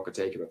very well could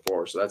take him at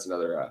 4. So that's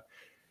another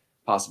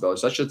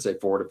possibility. So I should say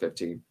 4 to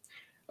 15.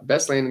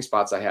 Best landing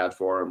spots I had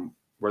for him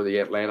were the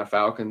Atlanta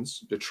Falcons,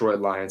 Detroit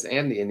Lions,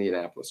 and the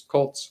Indianapolis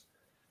Colts.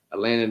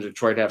 Atlanta and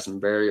Detroit have some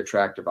very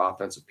attractive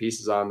offensive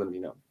pieces on them.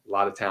 A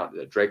lot of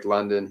talent. Drake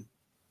London,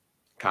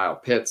 Kyle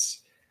Pitts.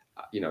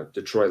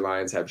 Detroit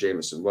Lions have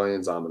Jamison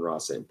Williams, Amon-Ra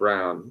St.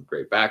 Brown,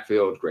 great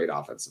backfield, great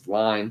offensive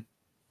line.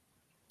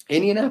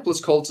 Indianapolis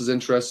Colts is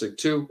interesting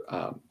too.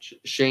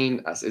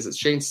 Shane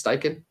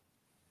Steichen?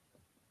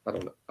 I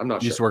don't know. I'm not sure.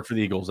 He used to work for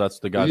the Eagles. That's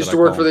the guy. He used to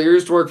work for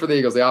the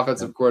Eagles, the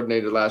offensive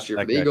coordinator last year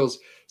for the Eagles.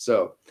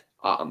 So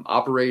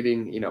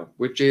operating,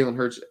 with Jalen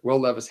Hurts, Will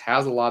Levis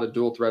has a lot of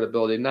dual threat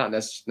ability, not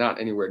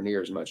anywhere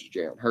near as much as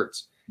Jalen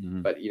Hurts.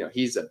 Mm-hmm. But,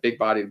 he's a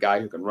big-bodied guy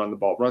who can run the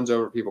ball, runs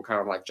over people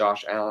kind of like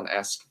Josh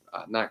Allen-esque,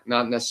 not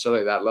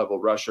necessarily that level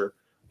rusher,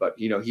 but,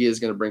 he is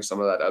going to bring some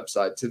of that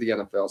upside to the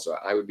NFL. So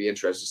I would be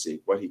interested to see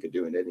what he could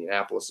do in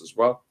Indianapolis as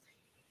well.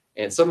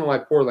 And some of my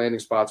poor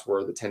landing spots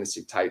were the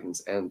Tennessee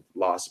Titans and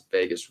Las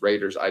Vegas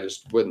Raiders. I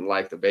just wouldn't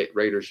like the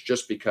Raiders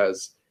just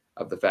because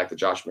of the fact that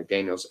Josh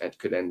McDaniels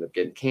could end up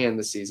getting canned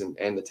this season,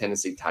 and the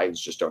Tennessee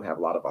Titans just don't have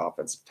a lot of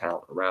offensive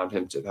talent around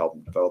him to help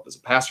him develop as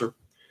a passer.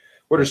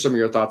 What are some of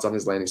your thoughts on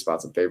his landing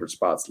spots and favorite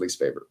spots, least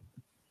favorite?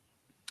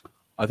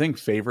 I think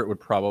favorite would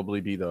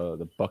probably be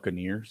the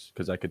Buccaneers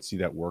because I could see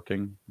that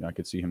working. I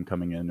could see him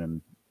coming in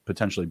and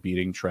potentially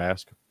beating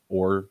Trask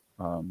or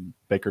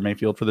Baker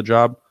Mayfield for the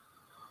job.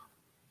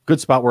 Good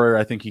spot where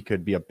I think he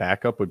could be a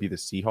backup would be the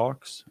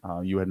Seahawks.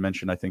 You had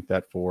mentioned, I think,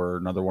 that for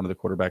another one of the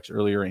quarterbacks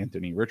earlier,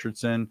 Anthony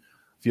Richardson.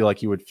 Feel like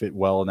he would fit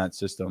well in that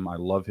system. I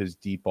love his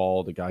deep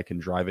ball. The guy can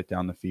drive it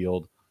down the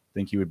field.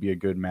 Think he would be a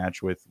good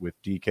match with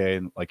DK.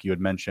 And like you had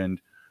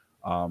mentioned,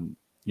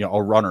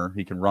 a runner.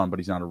 He can run, but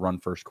he's not a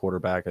run-first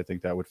quarterback. I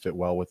think that would fit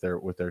well with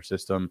their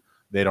system.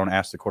 They don't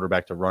ask the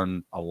quarterback to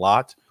run a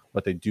lot,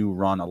 but they do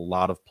run a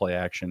lot of play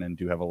action and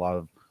do have a lot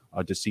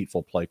of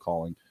deceitful play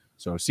calling.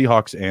 So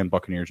Seahawks and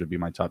Buccaneers would be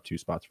my top 2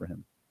 spots for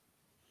him.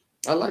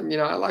 I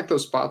like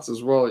those spots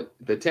as well.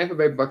 The Tampa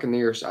Bay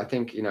Buccaneers, I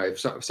think, if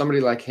somebody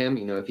like him,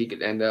 if he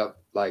could end up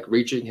like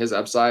reaching his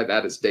upside,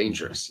 that is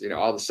dangerous.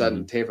 All of a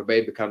sudden Tampa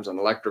Bay becomes an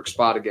electric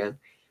spot again.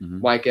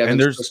 Mm-hmm. Mike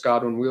Evans, Chris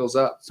Godwin wheels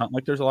up. It's not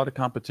like there's a lot of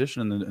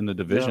competition in the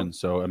division. Yeah.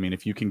 So, I mean,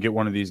 if you can get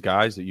one of these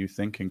guys that you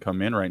think can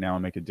come in right now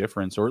and make a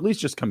difference, or at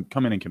least just come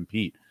in and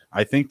compete,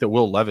 I think that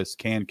Will Levis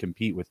can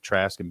compete with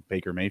Trask and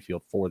Baker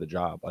Mayfield for the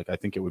job. Like, I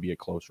think it would be a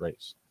close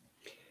race.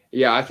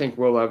 Yeah, I think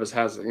Will Levis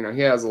has,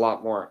 he has a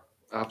lot more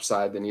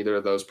upside than either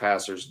of those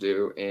passers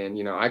do. And,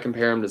 I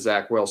compare him to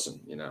Zach Wilson.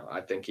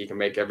 I think he can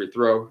make every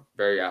throw,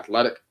 very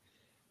athletic,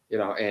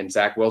 and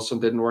Zach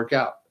Wilson didn't work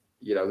out.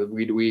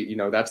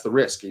 That's the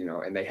risk,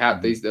 and they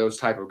have those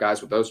type of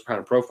guys with those kind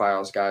of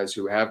profiles, guys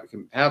who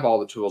can have all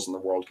the tools in the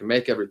world, can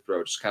make every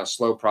throw, just kind of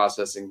slow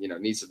processing,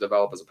 needs to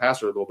develop as a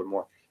passer a little bit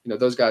more.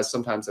 those guys,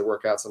 sometimes they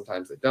work out,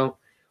 sometimes they don't.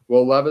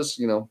 Will Levis,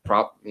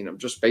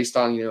 just based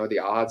on, the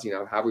odds,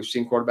 how we've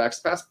seen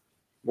quarterbacks pass,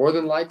 more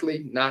than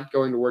likely not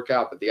going to work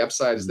out, but the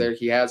upside is there.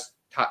 He has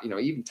top,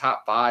 even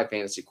top 5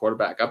 fantasy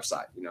quarterback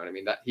upside. You know what I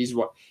mean? That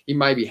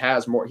he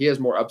has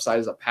more upside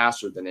as a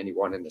passer than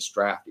anyone in this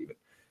draft even.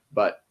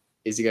 But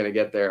is he going to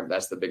get there?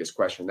 That's the biggest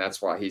question.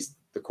 That's why he's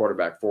the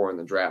quarterback 4 in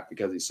the draft,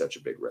 because he's such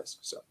a big risk.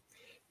 So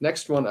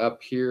next one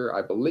up here,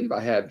 I believe I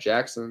have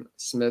Jackson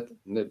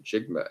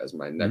Smith-Njigba as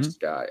my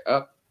next guy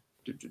up.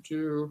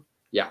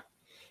 Yeah.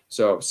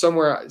 So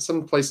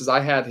some places I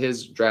had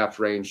his draft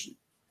range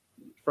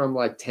from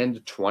like 10 to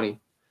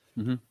 20.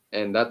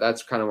 And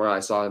that's kind of where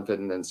I saw him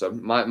fitting in. So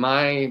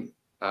my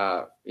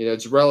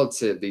it's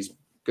relative, these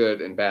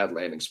good and bad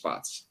landing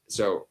spots.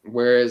 So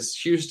whereas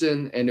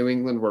Houston and New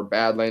England were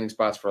bad landing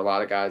spots for a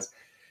lot of guys,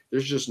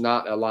 there's just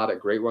not a lot of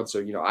great ones.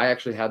 So, I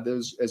actually had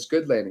those as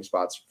good landing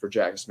spots for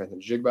Jackson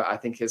Smith-Njigba. I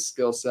think his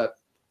skill set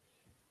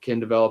can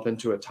develop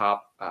into a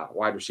top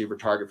wide receiver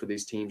target for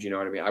these teams. You know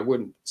what I mean? I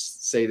wouldn't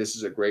say this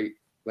is a great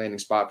landing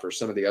spot for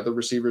some of the other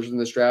receivers in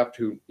this draft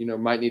who,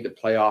 might need to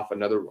play off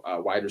another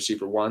wide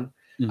receiver 1.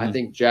 I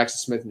think Jackson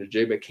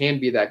Smith-Njigba can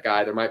be that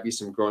guy. There might be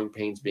some growing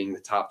pains being the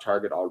top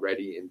target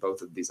already in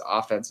both of these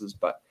offenses,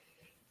 but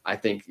I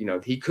think,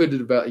 he could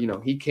develop,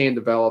 he can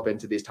develop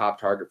into these top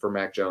target for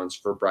Mac Jones,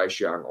 for Bryce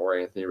Young, or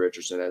Anthony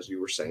Richardson, as you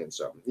were saying.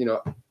 So,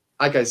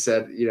 like I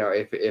said,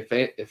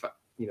 if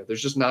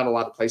there's just not a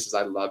lot of places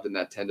I loved in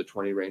that 10 to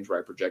 20 range where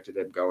I projected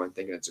him going,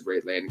 thinking it's a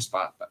great landing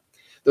spot. But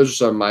those are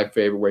some of my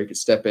favorite where you could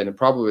step in and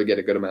probably get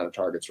a good amount of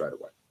targets right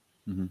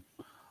away.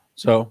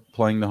 So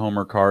playing the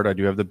homer card, I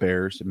do have the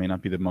Bears. It may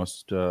not be the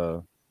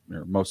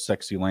most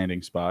sexy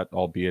landing spot,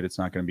 albeit it's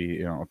not going to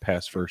be a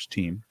pass first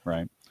team,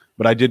 right?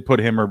 But I did put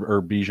him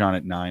or Bijan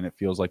at 9. It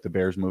feels like the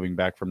Bears moving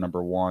back from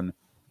number 1,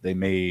 they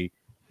may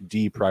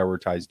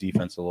deprioritize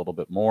defense a little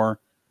bit more.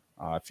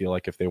 I feel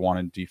like if they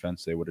wanted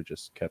defense, they would have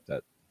just kept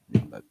that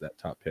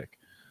top pick,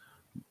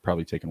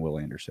 probably taken Will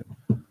Anderson.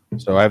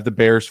 So I have the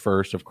Bears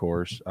first, of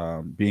course.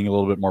 Being a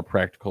little bit more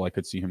practical, I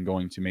could see him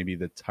going to maybe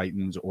the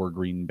Titans or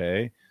Green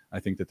Bay. I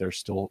think that they're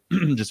still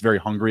just very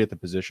hungry at the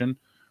position.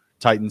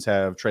 Titans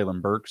have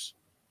Treylon Burks.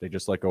 They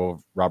just let go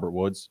of Robert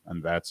Woods,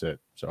 and that's it.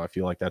 So I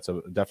feel like that's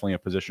definitely a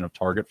position of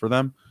target for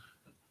them.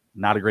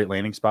 Not a great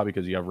landing spot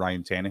because you have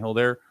Ryan Tannehill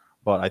there,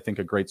 but I think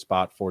a great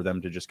spot for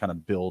them to just kind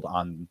of build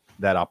on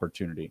that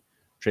opportunity.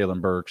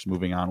 Treylon Burks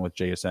moving on with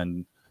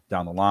JSN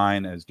down the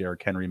line as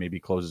Derrick Henry maybe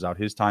closes out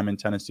his time in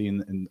Tennessee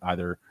in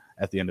either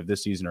at the end of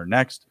this season or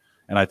next.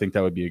 And I think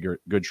that would be a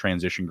good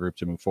transition group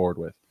to move forward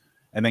with.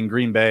 And then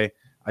Green Bay,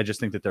 I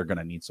just think that they're going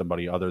to need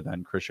somebody other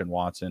than Christian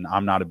Watson.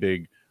 I'm not a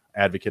big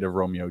advocate of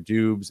Romeo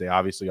Dubes. They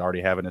obviously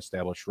already have an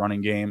established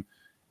running game.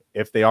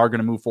 If they are going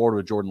to move forward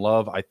with Jordan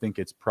Love, I think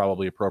it's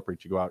probably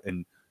appropriate to go out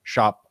and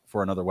shop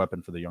for another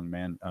weapon for the young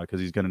man because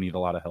he's going to need a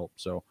lot of help.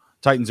 So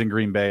Titans and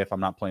Green Bay if I'm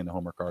not playing the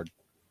homer card.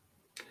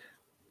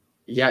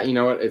 Yeah, you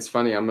know what? It's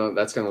funny.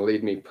 That's going to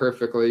lead me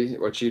perfectly.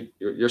 Your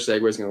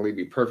segue is going to lead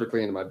me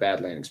perfectly into my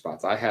bad landing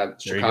spots. I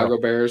had Chicago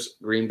Bears,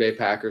 Green Bay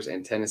Packers,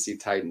 and Tennessee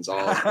Titans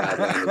all as bad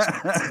landing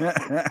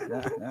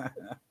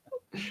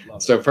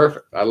spots. So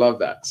perfect. I love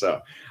that.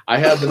 So I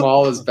had them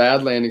all as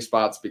bad landing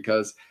spots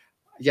because,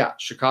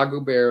 Chicago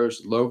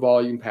Bears, low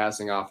volume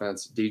passing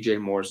offense. DJ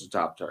Moore is the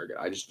top target.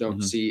 I just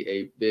don't see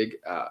a big,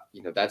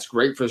 that's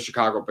great for the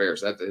Chicago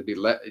Bears. That would be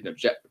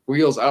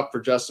wheels up for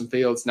Justin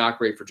Fields. Not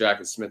great for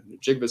Jackson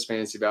Smith-Njigba's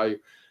fantasy value.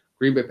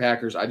 Green Bay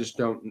Packers. I just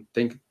don't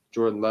think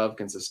Jordan Love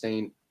can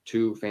sustain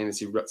 2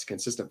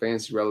 consistent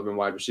fantasy relevant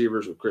wide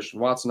receivers with Christian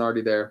Watson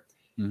already there.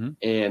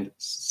 And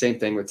same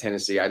thing with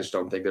Tennessee. I just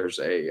don't think there's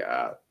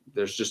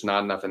just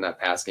not enough in that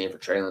pass game for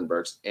Treylon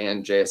Burks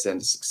and JSN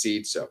to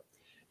succeed. So,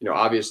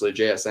 obviously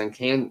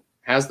JSN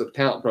has the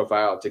talent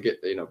profile to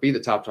get, be the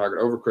top target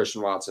over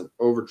Christian Watson,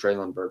 over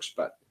Treylon Burks,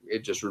 but it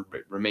just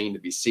remained to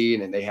be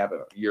seen, and they have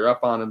a year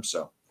up on him.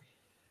 So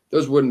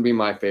those wouldn't be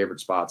my favorite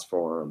spots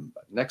for him.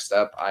 But next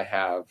up, I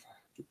have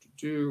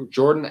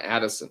Jordan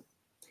Addison.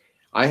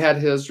 I had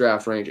his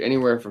draft range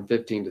anywhere from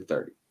 15 to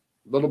 30, a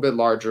little bit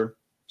larger.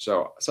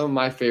 So some of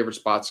my favorite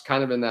spots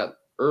kind of in that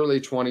early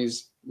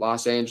 20s,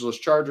 Los Angeles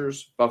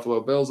Chargers, Buffalo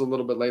Bills a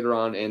little bit later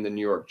on, and the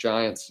New York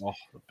Giants. Oh,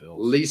 the Bills.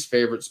 Least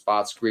favorite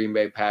spots, Green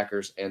Bay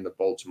Packers and the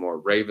Baltimore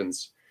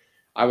Ravens.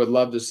 I would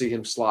love to see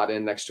him slot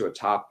in next to a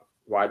top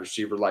wide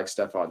receiver like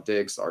Stephon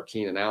Diggs or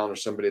Keenan Allen or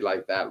somebody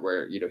like that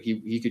where,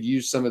 he could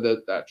use some of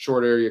that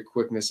short area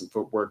quickness and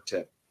footwork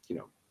to,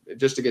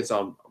 just to get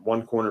on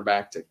one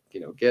cornerback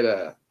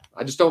to,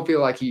 I just don't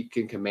feel like he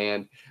can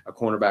command a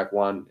cornerback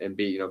 1 and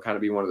be, kind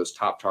of be one of those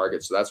top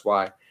targets. So that's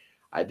why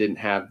I didn't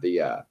have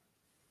the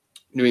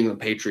New England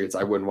Patriots.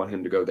 I wouldn't want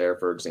him to go there,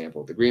 for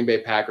example. The Green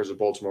Bay Packers or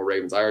Baltimore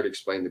Ravens. I already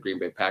explained the Green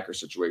Bay Packers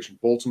situation.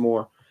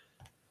 Baltimore,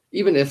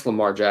 even if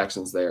Lamar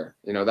Jackson's there,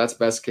 that's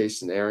best case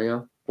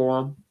scenario for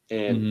him.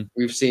 And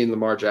we've seen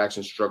Lamar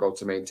Jackson struggle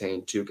to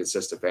maintain 2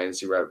 consistent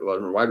fantasy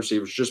wide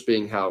receivers, just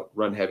being how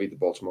run heavy the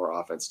Baltimore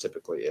offense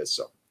typically is.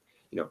 So,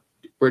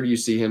 where do you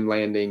see him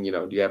landing?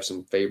 Do you have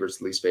some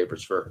favorites, least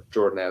favorites for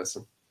Jordan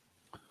Addison?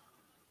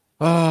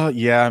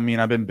 Yeah, I mean,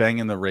 I've been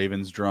banging the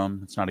Ravens drum.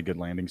 It's not a good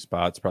landing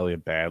spot. It's probably a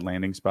bad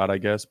landing spot, I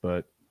guess,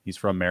 but he's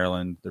from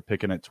Maryland. They're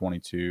picking at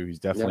 22. He's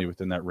definitely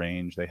within that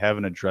range. They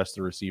haven't addressed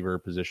the receiver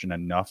position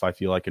enough, I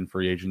feel like, in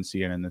free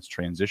agency and in this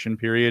transition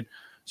period.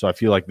 So I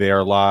feel like they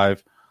are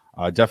live.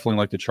 Definitely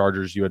like the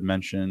Chargers you had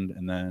mentioned.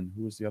 And then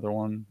who was the other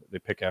one? They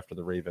pick after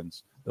the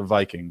Ravens. The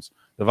Vikings.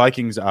 The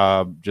Vikings,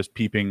 just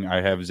peeping,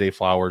 I have Zay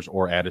Flowers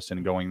or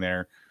Addison going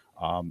there.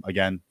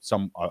 Again,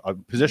 a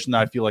position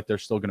that I feel like they're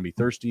still going to be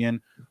thirsty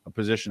in, a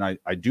position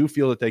I do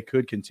feel that they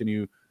could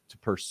continue to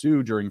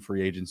pursue during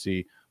free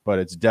agency, but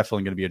it's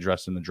definitely going to be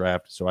addressed in the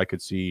draft. So I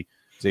could see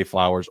Zay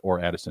Flowers or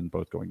Addison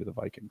both going to the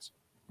Vikings.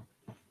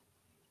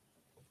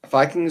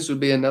 Vikings would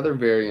be another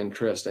very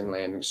interesting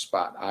landing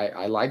spot.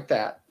 I like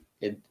that.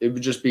 It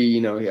would just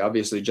be,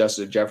 obviously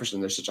Justin Jefferson,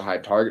 there's such a high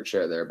target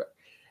share there, but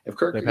if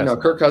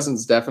Kirk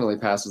Cousins definitely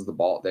passes the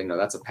ball, they know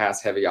that's a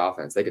pass heavy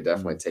offense. They could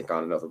definitely take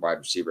on another wide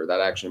receiver. That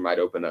actually might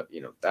open up,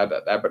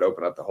 that would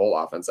open up the whole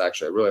offense.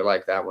 Actually, I really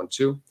like that one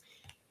too.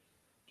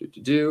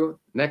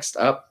 Next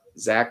up,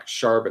 Zach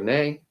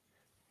Charbonnet.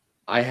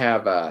 I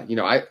have,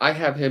 I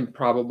have him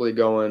probably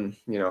going,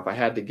 if I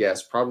had to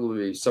guess,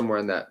 probably somewhere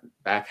in that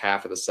back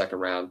half of the second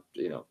round,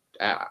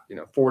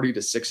 40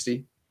 to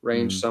 60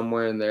 range,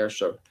 somewhere in there.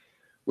 So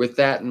with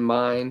that in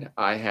mind,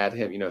 I had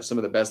him, some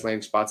of the best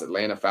landing spots,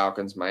 Atlanta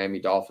Falcons, Miami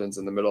Dolphins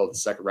in the middle of the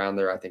second round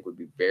there, I think would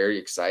be very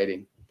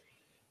exciting.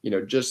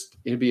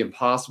 It'd be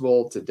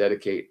impossible to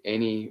dedicate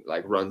any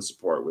run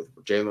support with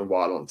Jalen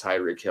Waddle and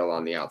Tyreek Hill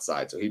on the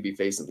outside. So he'd be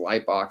facing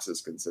light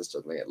boxes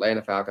consistently.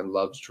 Atlanta Falcon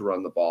loves to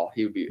run the ball.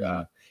 He would be,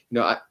 I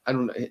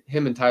don't know,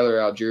 him and Tyler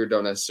Algier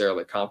don't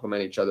necessarily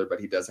complement each other,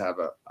 but he does have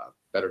a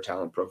better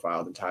talent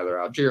profile than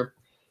Tyler Algier.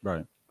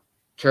 Right.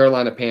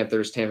 Carolina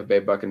Panthers, Tampa Bay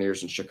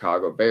Buccaneers, and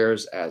Chicago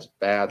Bears as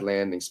bad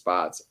landing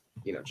spots.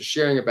 Just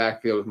sharing a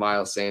backfield with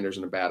Miles Sanders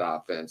and a bad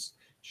offense.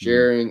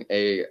 Sharing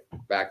a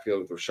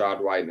backfield with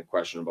Rashad White and a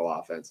questionable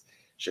offense.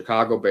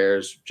 Chicago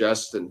Bears,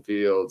 Justin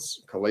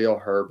Fields, Khalil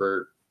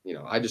Herbert.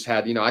 I just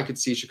had, I could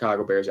see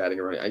Chicago Bears adding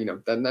a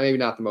running. That maybe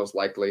not the most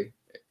likely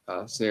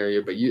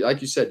scenario, but like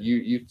you said,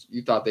 you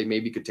thought they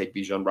maybe could take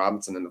Bijan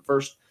Robinson in the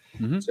first.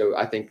 So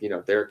I think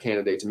they're a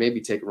candidate to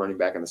maybe take a running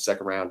back in the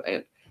second round.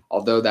 And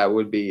although that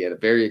would be a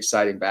very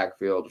exciting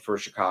backfield for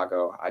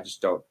Chicago, I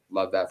just don't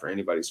love that for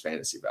anybody's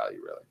fantasy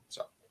value, really.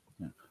 So.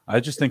 I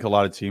just think a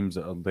lot of teams,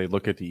 they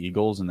look at the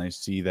Eagles and they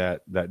see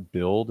that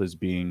build as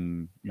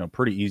being,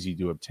 pretty easy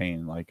to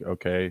obtain. Like,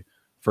 okay,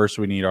 first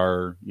we need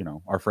our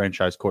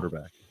franchise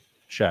quarterback.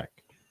 Check.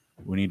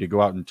 We need to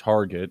go out and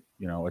target,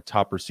 a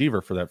top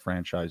receiver for that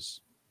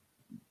franchise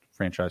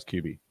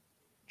QB.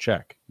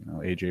 Check.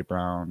 AJ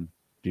Brown,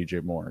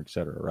 DJ Moore, et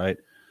cetera, right?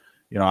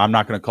 I'm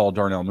not going to call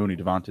Darnell Mooney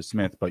Devonta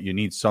Smith, but you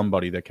need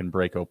somebody that can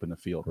break open the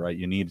field, right?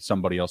 You need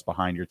somebody else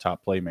behind your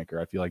top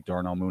playmaker. I feel like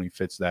Darnell Mooney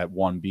fits that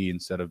 1B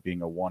instead of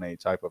being a 1A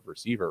type of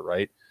receiver,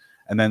 right?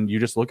 And then you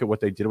just look at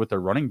what they did with their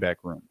running back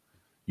room.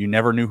 You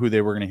never knew who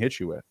they were going to hit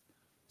you with.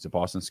 Is it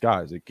Boston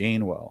Scott? Is it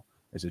Gainwell?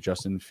 Is it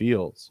Justin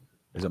Fields?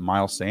 Is it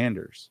Miles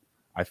Sanders?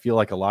 I feel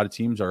like a lot of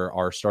teams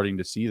are starting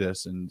to see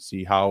this and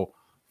see how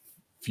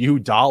few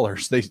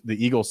dollars the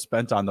Eagles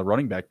spent on the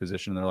running back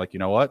position. And they're like, you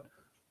know what?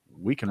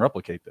 We can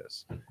replicate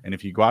this. And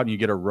if you go out and you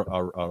get a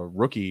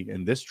rookie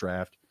in this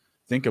draft,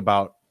 think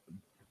about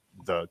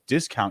the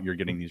discount you're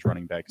getting these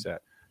running backs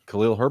at.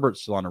 Khalil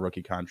Herbert's still on a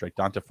rookie contract.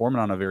 Donta Foreman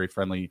on a very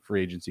friendly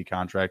free agency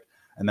contract.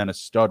 And then a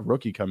stud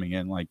rookie coming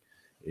in. Like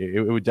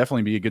it would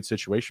definitely be a good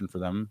situation for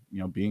them,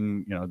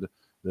 being,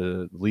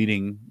 the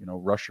leading,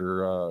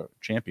 rusher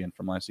champion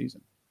from last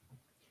season.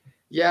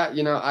 Yeah.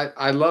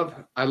 I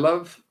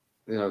love,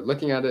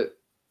 looking at it,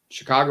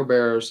 Chicago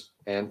Bears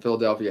and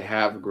Philadelphia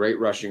have great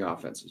rushing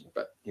offenses,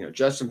 but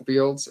Justin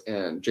Fields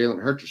and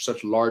Jalen Hurts are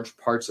such large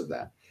parts of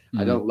that.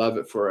 I don't love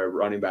it for a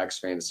running back's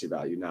fantasy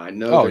value. Now I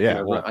know,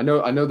 I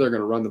know they're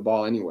going to run the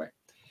ball anyway,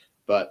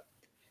 but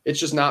it's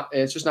just not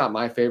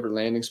my favorite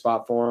landing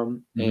spot for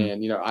them.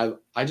 And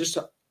I just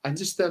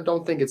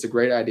don't think it's a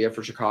great idea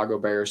for Chicago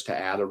Bears to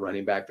add a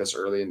running back this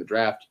early in the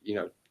draft.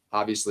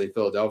 Obviously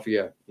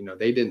Philadelphia,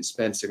 they didn't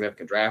spend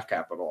significant draft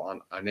capital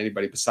on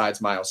anybody besides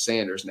Miles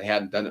Sanders, and they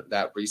hadn't done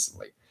that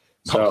recently.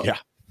 So,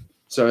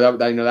 so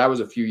that was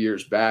a few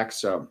years back.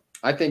 So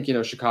I think,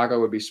 Chicago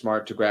would be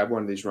smart to grab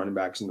one of these running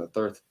backs in the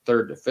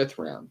third to fifth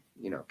round,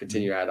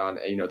 continue to add on,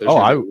 there's a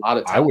lot of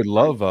talent. I would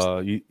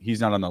love,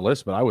 he's not on the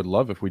list, but I would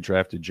love if we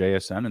drafted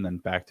JSN and then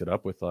backed it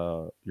up with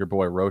your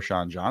boy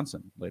Roshan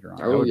Johnson later on.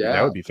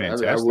 That would be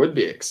fantastic. That would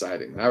be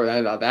exciting.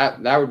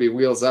 That would be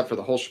wheels up for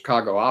the whole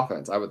Chicago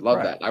offense. I would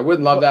love that. I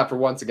wouldn't love that for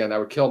once again. That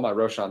would kill my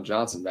Roshan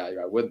Johnson value.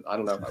 I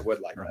don't know if I would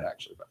like that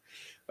actually,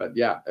 but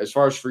yeah, as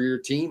far as for your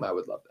team, I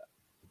would love that.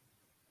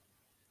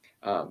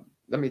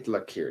 Let me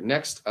look here.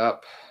 Next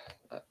up,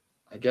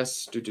 I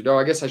guess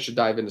I should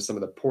dive into some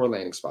of the poor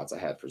landing spots I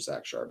had for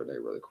Zach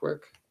Charbonnet really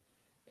quick.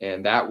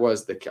 And that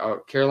was the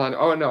Carolina.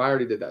 Oh, no, I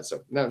already did that.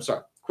 So, no, I'm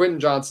sorry. Quentin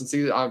Johnson.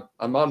 See, I'm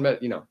on,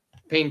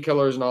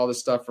 painkillers and all this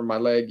stuff for my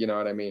leg. You know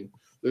what I mean?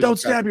 Don't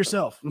stab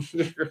yourself.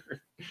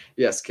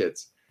 Yes,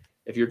 kids.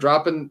 if you're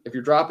dropping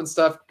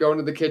stuff, go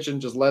into the kitchen,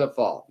 just let it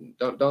fall.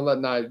 Don't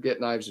let get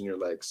knives in your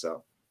legs.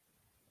 So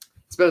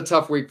it's been a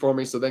tough week for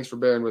me. So thanks for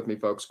bearing with me,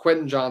 folks.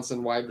 Quentin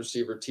Johnson, wide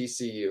receiver,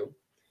 TCU.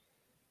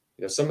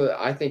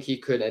 I think he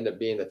could end up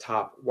being the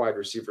top wide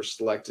receiver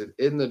selected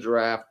in the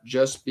draft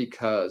just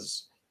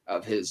because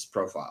of his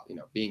profile,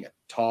 being a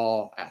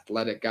tall,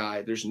 athletic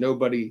guy. There's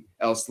nobody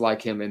else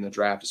like him in the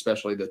draft,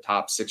 especially the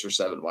top 6 or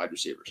 7 wide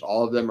receivers.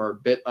 All of them are a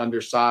bit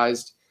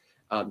undersized,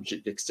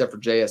 except for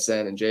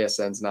JSN, and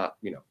JSN's not,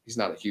 he's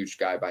not a huge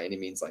guy by any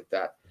means like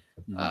that.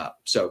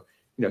 So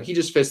he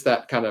just fits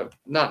that kind of,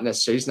 not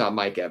necessarily, he's not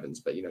Mike Evans,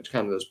 but,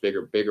 kind of those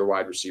bigger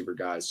wide receiver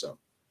guys. So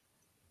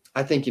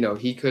I think,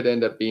 he could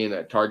end up being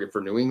a target for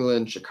New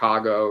England,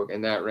 Chicago,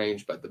 in that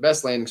range. But the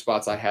best landing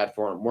spots I had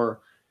for him were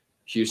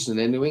Houston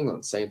and New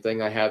England. Same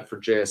thing I had for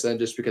JSN,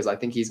 just because I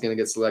think he's going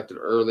to get selected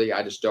early.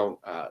 I just don't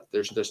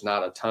there's just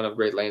not a ton of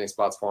great landing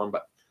spots for him.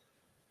 But,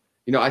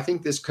 I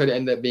think this could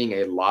end up being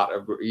a lot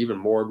of even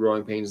more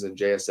growing pains than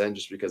JSN,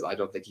 just because I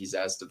don't think he's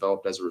as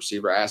developed as a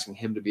receiver. Asking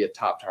him to be a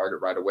top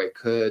target right away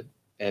could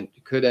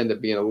end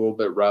up being a little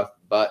bit rough,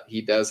 but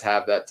he does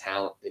have that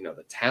talent.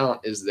 The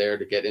talent is there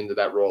to get into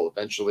that role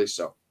eventually.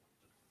 So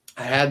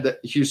I had the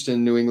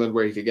Houston, New England,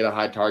 where he could get a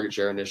high target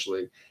share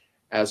initially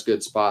as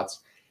good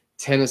spots.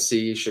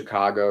 Tennessee,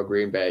 Chicago,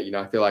 Green Bay.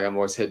 I feel like I'm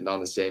always hitting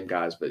on the same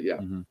guys, but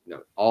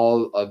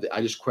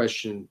I just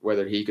question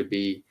whether he could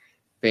be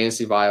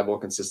fantasy viable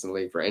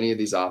consistently for any of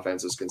these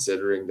offenses,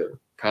 considering the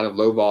kind of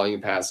low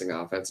volume passing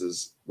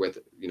offenses with,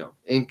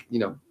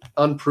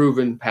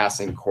 unproven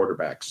passing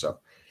quarterbacks. So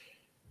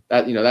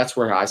that's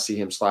where I see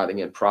him sliding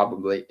in,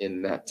 probably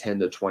in that 10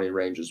 to 20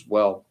 range as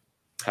well.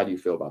 How do you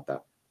feel about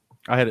that?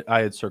 I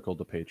had circled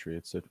the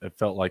Patriots. It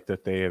felt like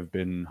that they have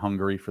been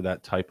hungry for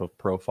that type of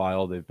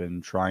profile. They've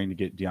been trying to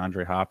get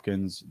DeAndre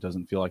Hopkins. It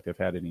doesn't feel like they've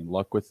had any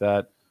luck with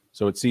that.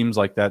 So it seems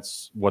like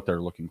that's what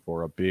they're looking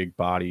for, a big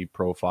body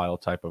profile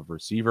type of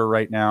receiver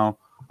right now.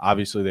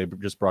 Obviously, they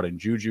just brought in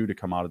Juju to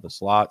come out of the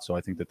slot. So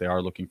I think that they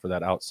are looking for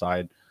that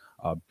outside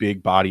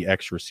big body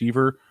X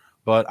receiver.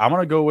 But I'm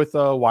going to go with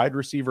wide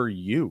receiver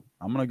U.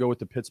 I'm going to go with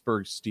the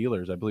Pittsburgh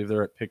Steelers. I believe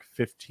they're at pick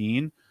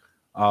 15.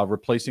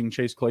 Replacing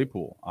Chase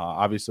Claypool.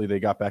 Obviously, they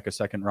got back a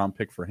second-round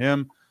pick for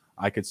him.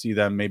 I could see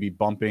them maybe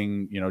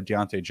bumping,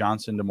 Deontay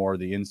Johnson to more of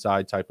the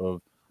inside type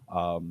of,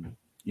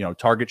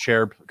 target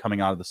share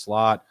coming out of the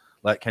slot.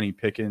 Let Kenny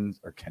Pickens.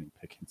 Let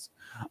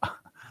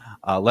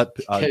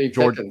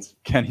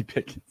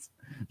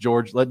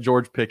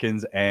George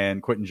Pickens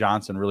and Quentin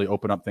Johnson really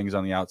open up things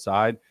on the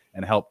outside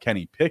and help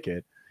Kenny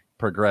Pickett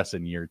progress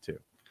in year 2.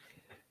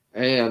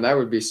 And that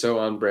would be so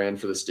on brand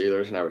for the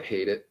Steelers, and I would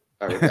hate it.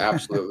 I would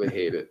absolutely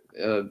hate it.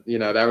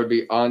 That would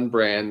be on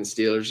brand. The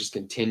Steelers just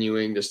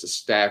continuing just to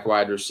stack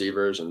wide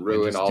receivers and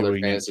ruin all their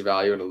fantasy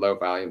value in a low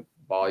volume.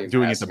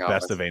 Doing it the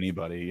best of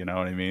anybody. You know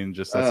what I mean?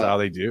 Just that's how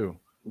they do.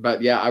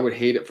 But yeah, I would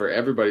hate it for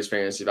everybody's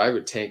fantasy. I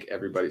would tank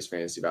everybody's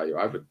fantasy value.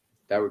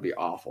 That would be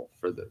awful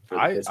for the.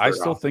 I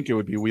still think it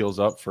would be wheels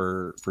up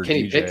for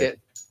Kenny DJ. Pickett.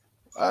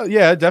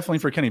 Yeah, definitely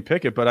for Kenny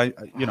Pickett, but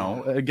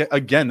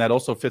again, that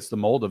also fits the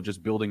mold of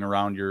just building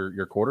around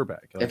your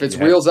quarterback. If it's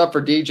wheels up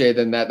for DJ,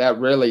 then that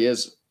really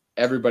is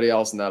everybody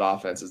else in that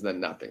offense is then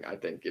nothing. I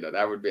think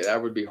that would be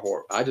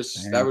horrible.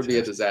 That would be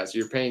a disaster.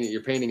 You're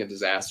painting a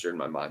disaster in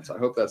my mind. So I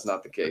hope that's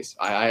not the case.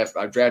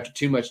 I've drafted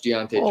too much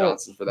Deontay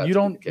Johnson for that.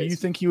 You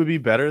think he would be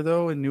better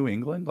though in New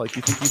England? Like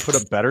you think he put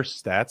up better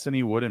stats than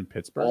he would in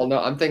Pittsburgh? Well,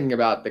 no, I'm thinking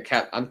about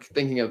I'm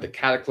thinking of the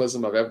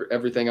cataclysm of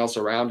everything else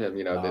around him.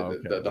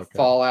 The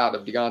fallout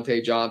of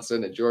Deontay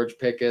Johnson and George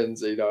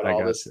Pickens. And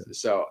all this.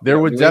 So there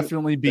would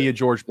definitely be a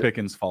George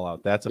Pickens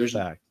fallout. That's a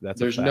fact.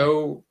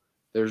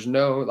 There's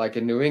no, like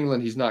in New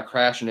England, he's not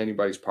crashing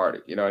anybody's party.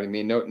 You know what I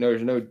mean?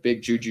 There's no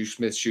big Juju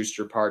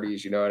Smith-Schuster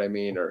parties. You know what I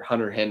mean? Or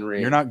Hunter Henry.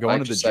 You're not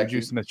going to the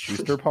Juju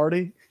Smith-Schuster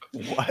party?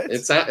 What?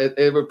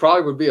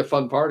 It would be a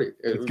fun party.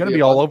 It's going to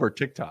be all over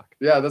TikTok.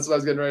 Yeah, that's what I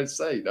was getting ready to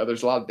say.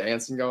 There's a lot of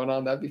dancing going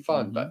on. That'd be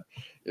fun. Mm-hmm. But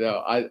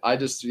I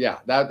just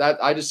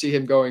see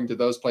him going to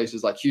those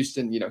places like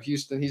Houston.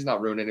 Houston, he's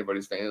not ruining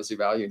anybody's fantasy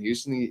value. In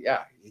Houston, he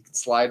can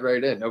slide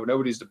right in.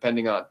 Nobody's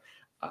depending on.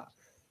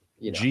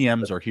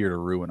 GMs are here to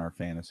ruin our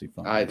fantasy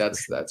fund.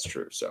 That's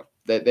true. So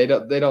they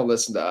don't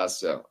listen to us.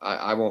 So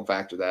I won't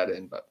factor that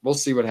in. But we'll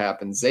see what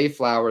happens. Zay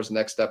Flowers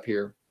next up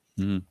here.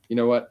 Mm-hmm. You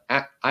know what?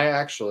 I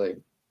actually,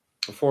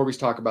 before we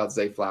talk about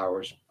Zay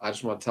Flowers, I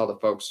just want to tell the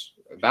folks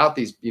about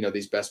these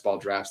best ball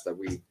drafts that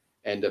we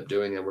end up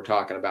doing, and we're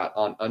talking about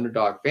on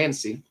Underdog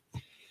Fantasy.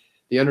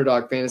 The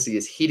Underdog Fantasy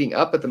is heating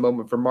up at the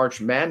moment for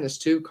March Madness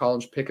too.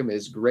 College Pick'em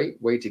is a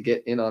great way to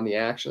get in on the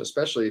action,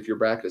 especially if your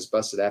bracket is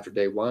busted after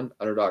day one.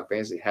 Underdog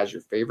Fantasy has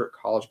your favorite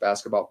college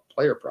basketball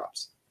player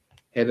props.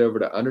 Head over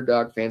to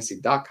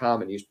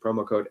UnderdogFantasy.com and use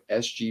promo code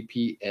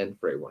SGPN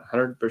for a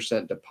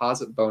 100%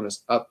 deposit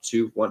bonus up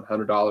to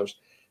 $100.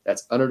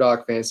 That's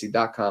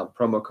UnderdogFantasy.com,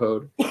 promo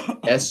code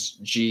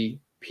SGPN.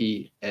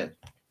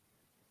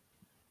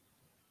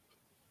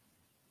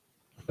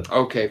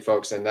 Okay,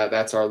 folks, and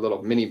that's our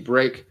little mini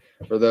break.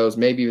 For those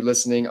maybe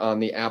listening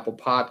on the Apple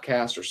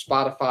Podcast or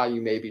Spotify,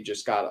 you maybe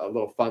just got a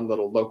little fun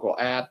little local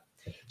ad.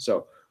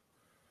 So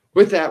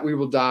with that, we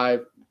will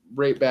dive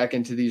right back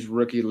into these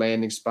rookie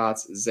landing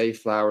spots. Zay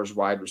Flowers,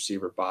 wide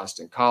receiver,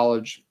 Boston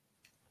College.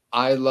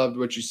 I loved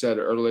what you said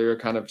earlier,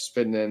 kind of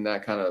spitting in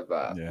that kind of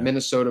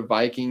Minnesota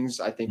Vikings,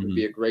 I think would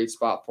be a great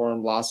spot for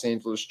him. Los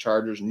Angeles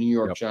Chargers, New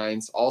York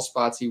Giants, all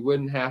spots he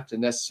wouldn't have to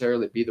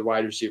necessarily be the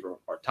wide receiver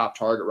or top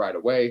target right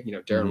away.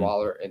 Darren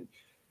Waller in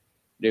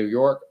New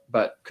York,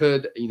 but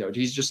could,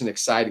 he's just an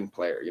exciting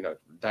player,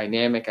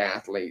 dynamic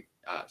athlete.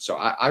 So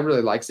I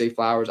really like Zay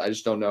Flowers. I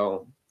just don't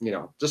know,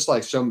 just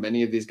like so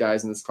many of these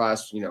guys in this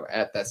class,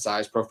 at that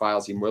size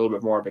profile, seem a little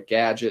bit more of a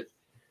gadget.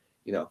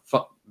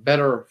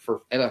 Better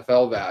for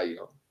NFL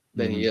value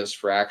than he is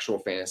for actual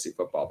fantasy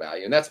football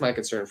value. And that's my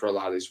concern for a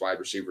lot of these wide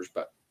receivers.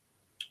 But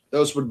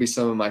those would be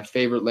some of my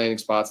favorite landing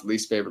spots,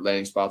 least favorite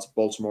landing spots: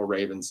 Baltimore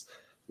Ravens,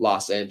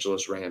 Los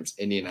Angeles Rams,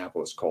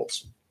 Indianapolis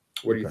Colts.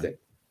 What do you think?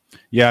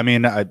 Yeah, I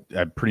mean, I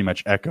pretty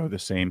much echo the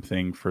same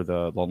thing for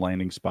the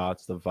landing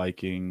spots, the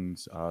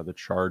Vikings, the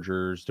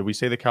Chargers. Did we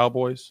say the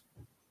Cowboys?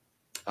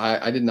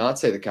 I did not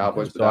say the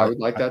Cowboys, but I would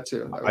like that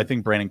too. I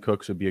think Brandon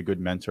Cooks would be a good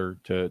mentor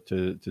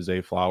to Zay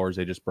Flowers.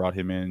 They just brought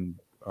him in,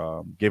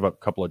 gave up a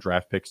couple of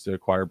draft picks to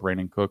acquire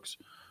Brandon Cooks.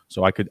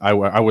 So I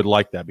would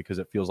like that because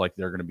it feels like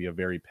they're going to be a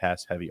very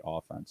pass-heavy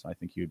offense. I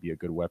think he would be a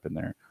good weapon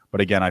there.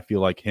 But again, I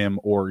feel like him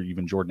or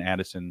even Jordan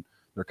Addison,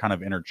 they're kind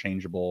of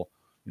interchangeable,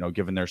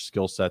 given their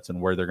skill sets and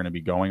where they're going to be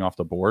going off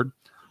the board.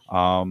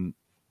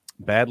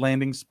 Bad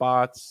landing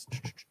spots.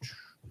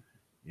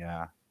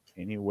 Yeah.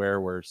 Anywhere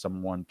where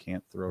someone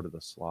can't throw to the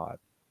slot.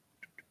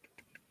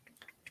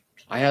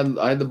 I had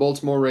the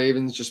Baltimore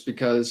Ravens just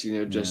because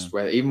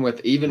even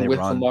with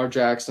Lamar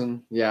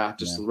Jackson,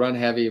 run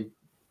heavy.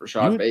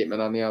 Rashad Bateman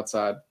on the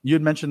outside. You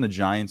had mentioned the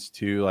Giants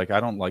too. Like I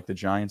don't like the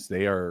Giants.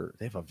 They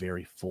have a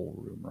very full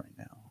room right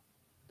now.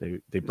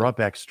 They brought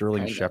back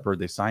Sterling Shepard.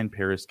 They signed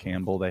Paris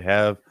Campbell. They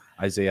have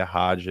Isaiah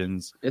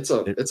Hodgins. It's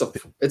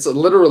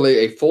literally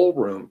a full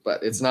room,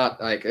 but it's not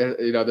like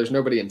there's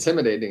nobody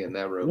intimidating in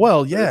that room.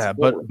 Well, yeah,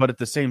 but at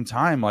the same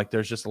time, like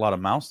there's just a lot of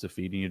mouths to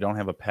feed, and you don't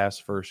have a pass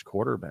first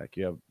quarterback.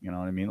 You have, you know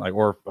what I mean, like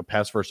or a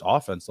pass first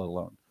offense, let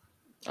alone.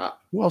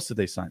 Who else did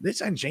they sign? They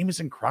signed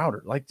Jamison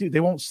Crowder. Like, dude, they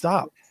won't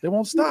stop. They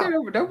won't stop.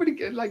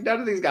 Nobody like none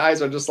of these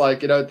guys are just like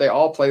they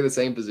all play the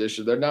same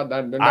position. They're not.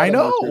 I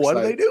know. What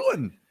are they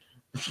doing?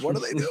 What are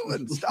they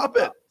doing? Stop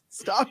it.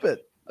 Stop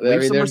it.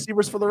 Leave some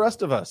receivers for the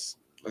rest of us.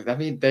 I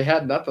mean, they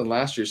had nothing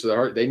last year,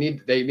 so they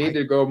need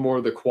to go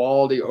more the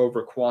quality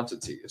over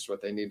quantity is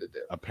what they need to do.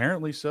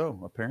 Apparently so.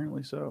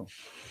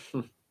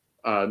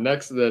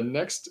 The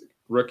next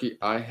rookie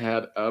I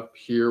had up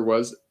here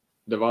was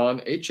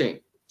Devon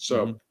Achane.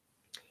 So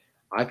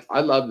I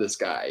love this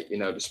guy.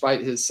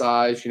 Despite his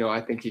size, I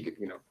think he could.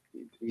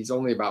 He's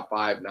only about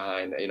 5'9",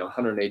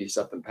 180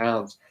 something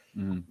pounds.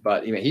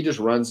 But he just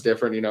runs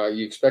different.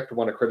 You expect to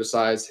want to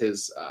criticize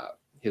his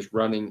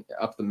running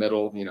up the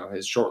middle,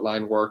 his short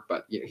line work,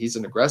 but he's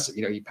an aggressive.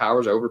 He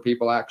powers over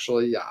people.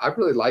 Actually, I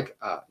really like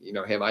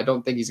him. I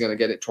don't think he's going to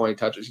get it 20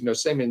 touches.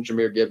 Same in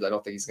Jahmyr Gibbs. I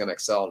don't think he's going to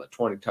excel in a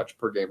 20 touch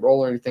per game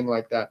role or anything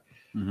like that.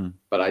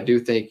 But I do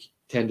think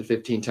 10 to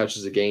 15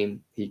 touches a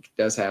game. He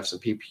does have some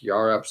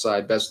PPR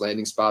upside. Best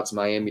landing spots: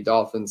 Miami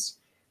Dolphins,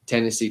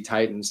 Tennessee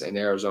Titans, and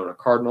Arizona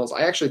Cardinals.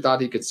 I actually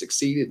thought he could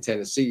succeed in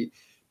Tennessee,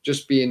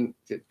 just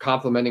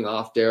complimenting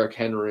off Derrick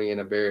Henry in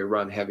a very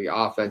run-heavy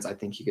offense. I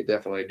think he could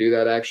definitely do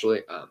that,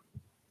 actually.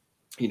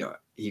 He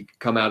could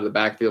come out of the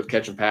backfield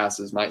catching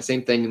passes.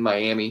 Same thing in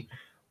Miami.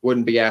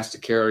 Wouldn't be asked to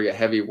carry a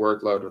heavy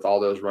workload with all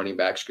those running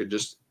backs. Could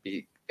just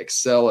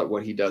excel at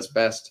what he does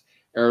best.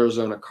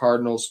 Arizona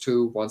Cardinals,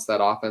 too, once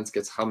that offense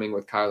gets humming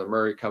with Kyler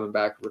Murray coming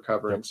back,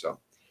 recovering. So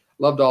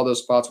loved all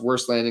those spots.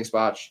 Worst landing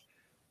spots: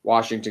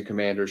 Washington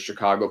Commanders,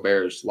 Chicago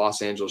Bears,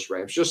 Los Angeles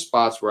Rams, just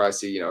spots where I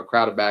see, a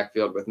crowded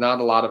backfield with not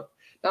a lot of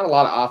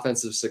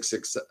offensive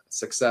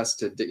success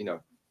to,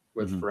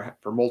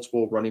 for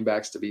multiple running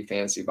backs to be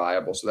fantasy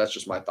viable. So that's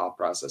just my thought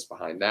process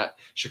behind that.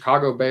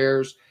 Chicago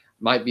Bears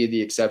might be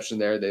the exception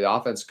there. The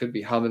offense could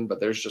be humming, but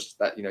there's just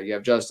that, you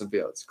have Justin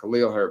Fields,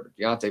 Khalil Herbert,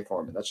 Deontay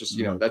Foreman. That's just,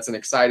 that's an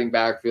exciting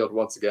backfield.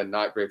 Once again,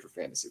 not great for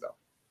fantasy though.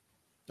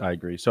 I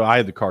agree. So I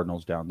had the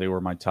Cardinals down. They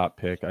were my top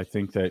pick. I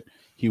think that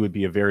he would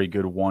be a very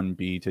good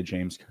 1B to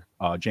James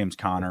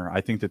Conner. I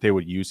think that they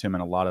would use him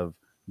in a lot of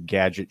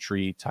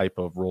gadgetry type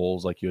of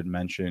roles, like you had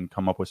mentioned,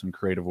 come up with some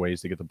creative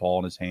ways to get the ball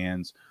in his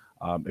hands.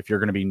 If you're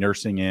going to be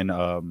nursing in,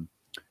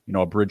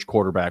 a bridge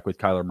quarterback with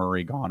Kyler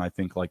Murray gone, I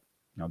think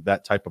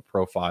that type of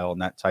profile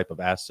and that type of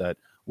asset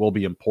will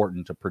be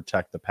important to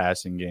protect the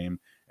passing game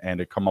and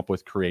to come up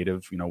with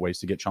creative, ways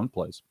to get chunk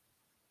plays.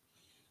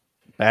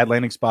 Bad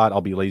landing spot, I'll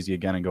be lazy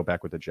again and go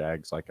back with the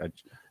Jags.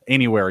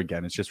 Anywhere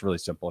again, it's just really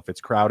simple. If it's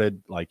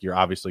crowded, you're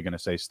obviously going to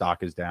say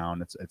stock is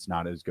down. It's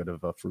not as good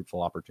of a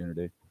fruitful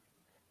opportunity.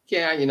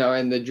 Yeah,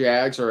 and the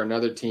Jags are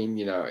another team,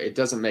 it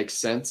doesn't make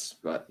sense,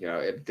 but,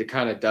 it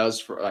kind of does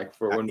for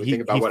when we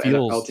think about what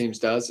NFL teams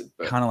does.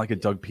 Kind of like a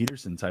Doug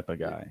Peterson type of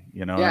guy,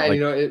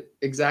 Yeah,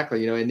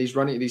 exactly. And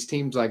these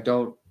teams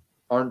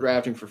aren't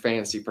drafting for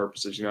fantasy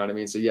purposes. You know what I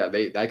mean? So yeah,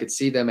 I could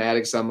see them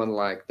adding someone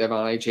like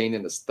Devon A-Chain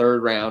in this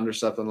 3rd round or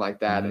something like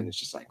that. And it's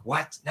just like,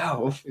 what?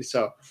 No.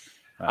 So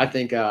I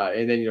think,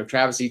 and then,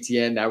 Travis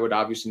Etienne, that would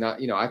obviously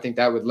not, I think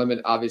that would limit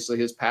obviously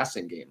his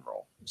passing game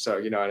role. So,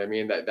 you know what I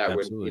mean? That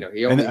Absolutely. would,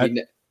 he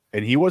only,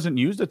 and he wasn't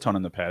used a ton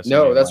in the passing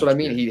no, game that's what I last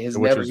mean.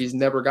 year, He's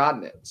never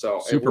gotten it. So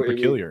super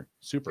peculiar.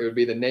 It would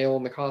be the nail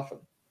in the coffin.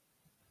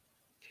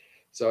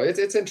 So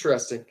it's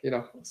interesting,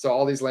 So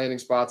all these landing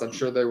spots, I'm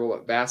sure they will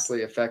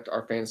vastly affect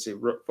our fantasy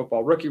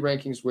football rookie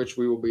rankings, which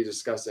we will be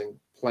discussing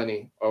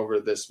plenty over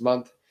this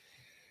month.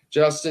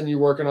 Justin, you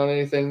working on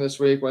anything this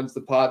week? When's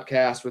the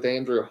podcast with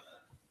Andrew?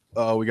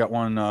 We got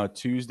one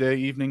Tuesday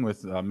evening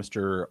with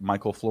Mr.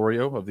 Michael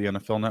Florio of the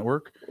NFL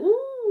Network.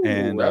 Ooh,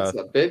 and that's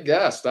a big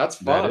guest. That's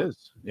fun. That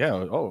is. Yeah.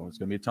 Oh, it's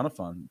going to be a ton of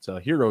fun. It's a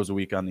Heroes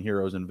Week on the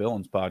Heroes and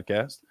Villains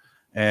podcast.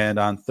 And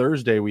on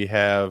Thursday, we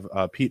have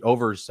Pete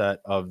Overset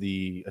of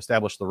the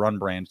Establish the Run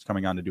brand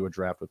coming on to do a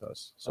draft with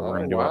us. So we're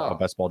going to do a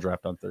best ball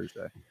draft on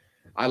Thursday.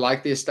 I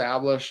like the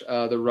Establish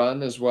the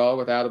Run as well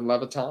with Adam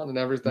Leviton and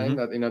everything.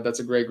 That that's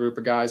a great group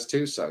of guys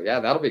too. So yeah,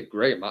 that'll be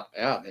great.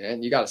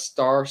 Man, you got a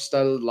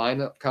star-studded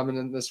lineup coming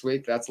in this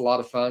week. That's a lot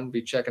of fun.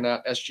 Be checking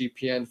out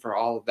SGPN for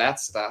all of that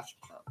stuff.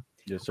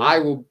 Yes, sir.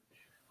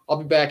 I'll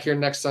be back here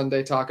next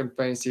Sunday talking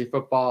fantasy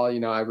football.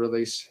 I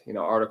release,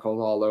 articles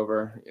all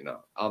over,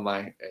 on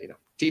my,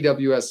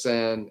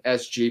 TWSN,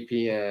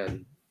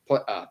 SGPN,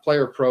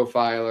 Player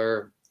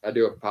Profiler. I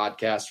do a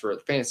podcast for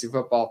the Fantasy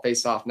Football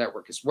Face-Off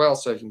Network as well,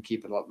 so you can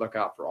keep a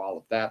lookout for all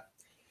of that.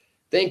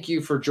 Thank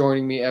you for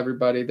joining me,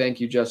 everybody. Thank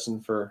you,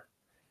 Justin, for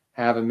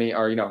having me.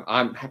 Or,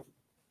 I'm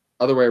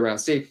other way around.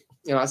 See,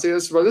 I see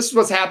this is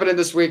what's happening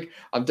this week.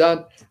 I'm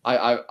done.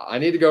 I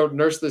need to go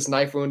nurse this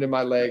knife wound in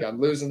my leg. I'm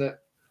losing it.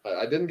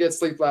 I didn't get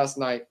sleep last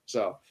night,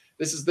 so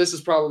this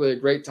is probably a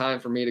great time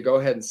for me to go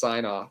ahead and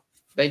sign off.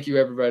 Thank you,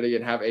 everybody,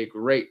 and have a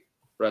great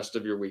rest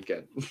of your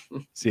weekend.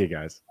 See you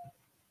guys.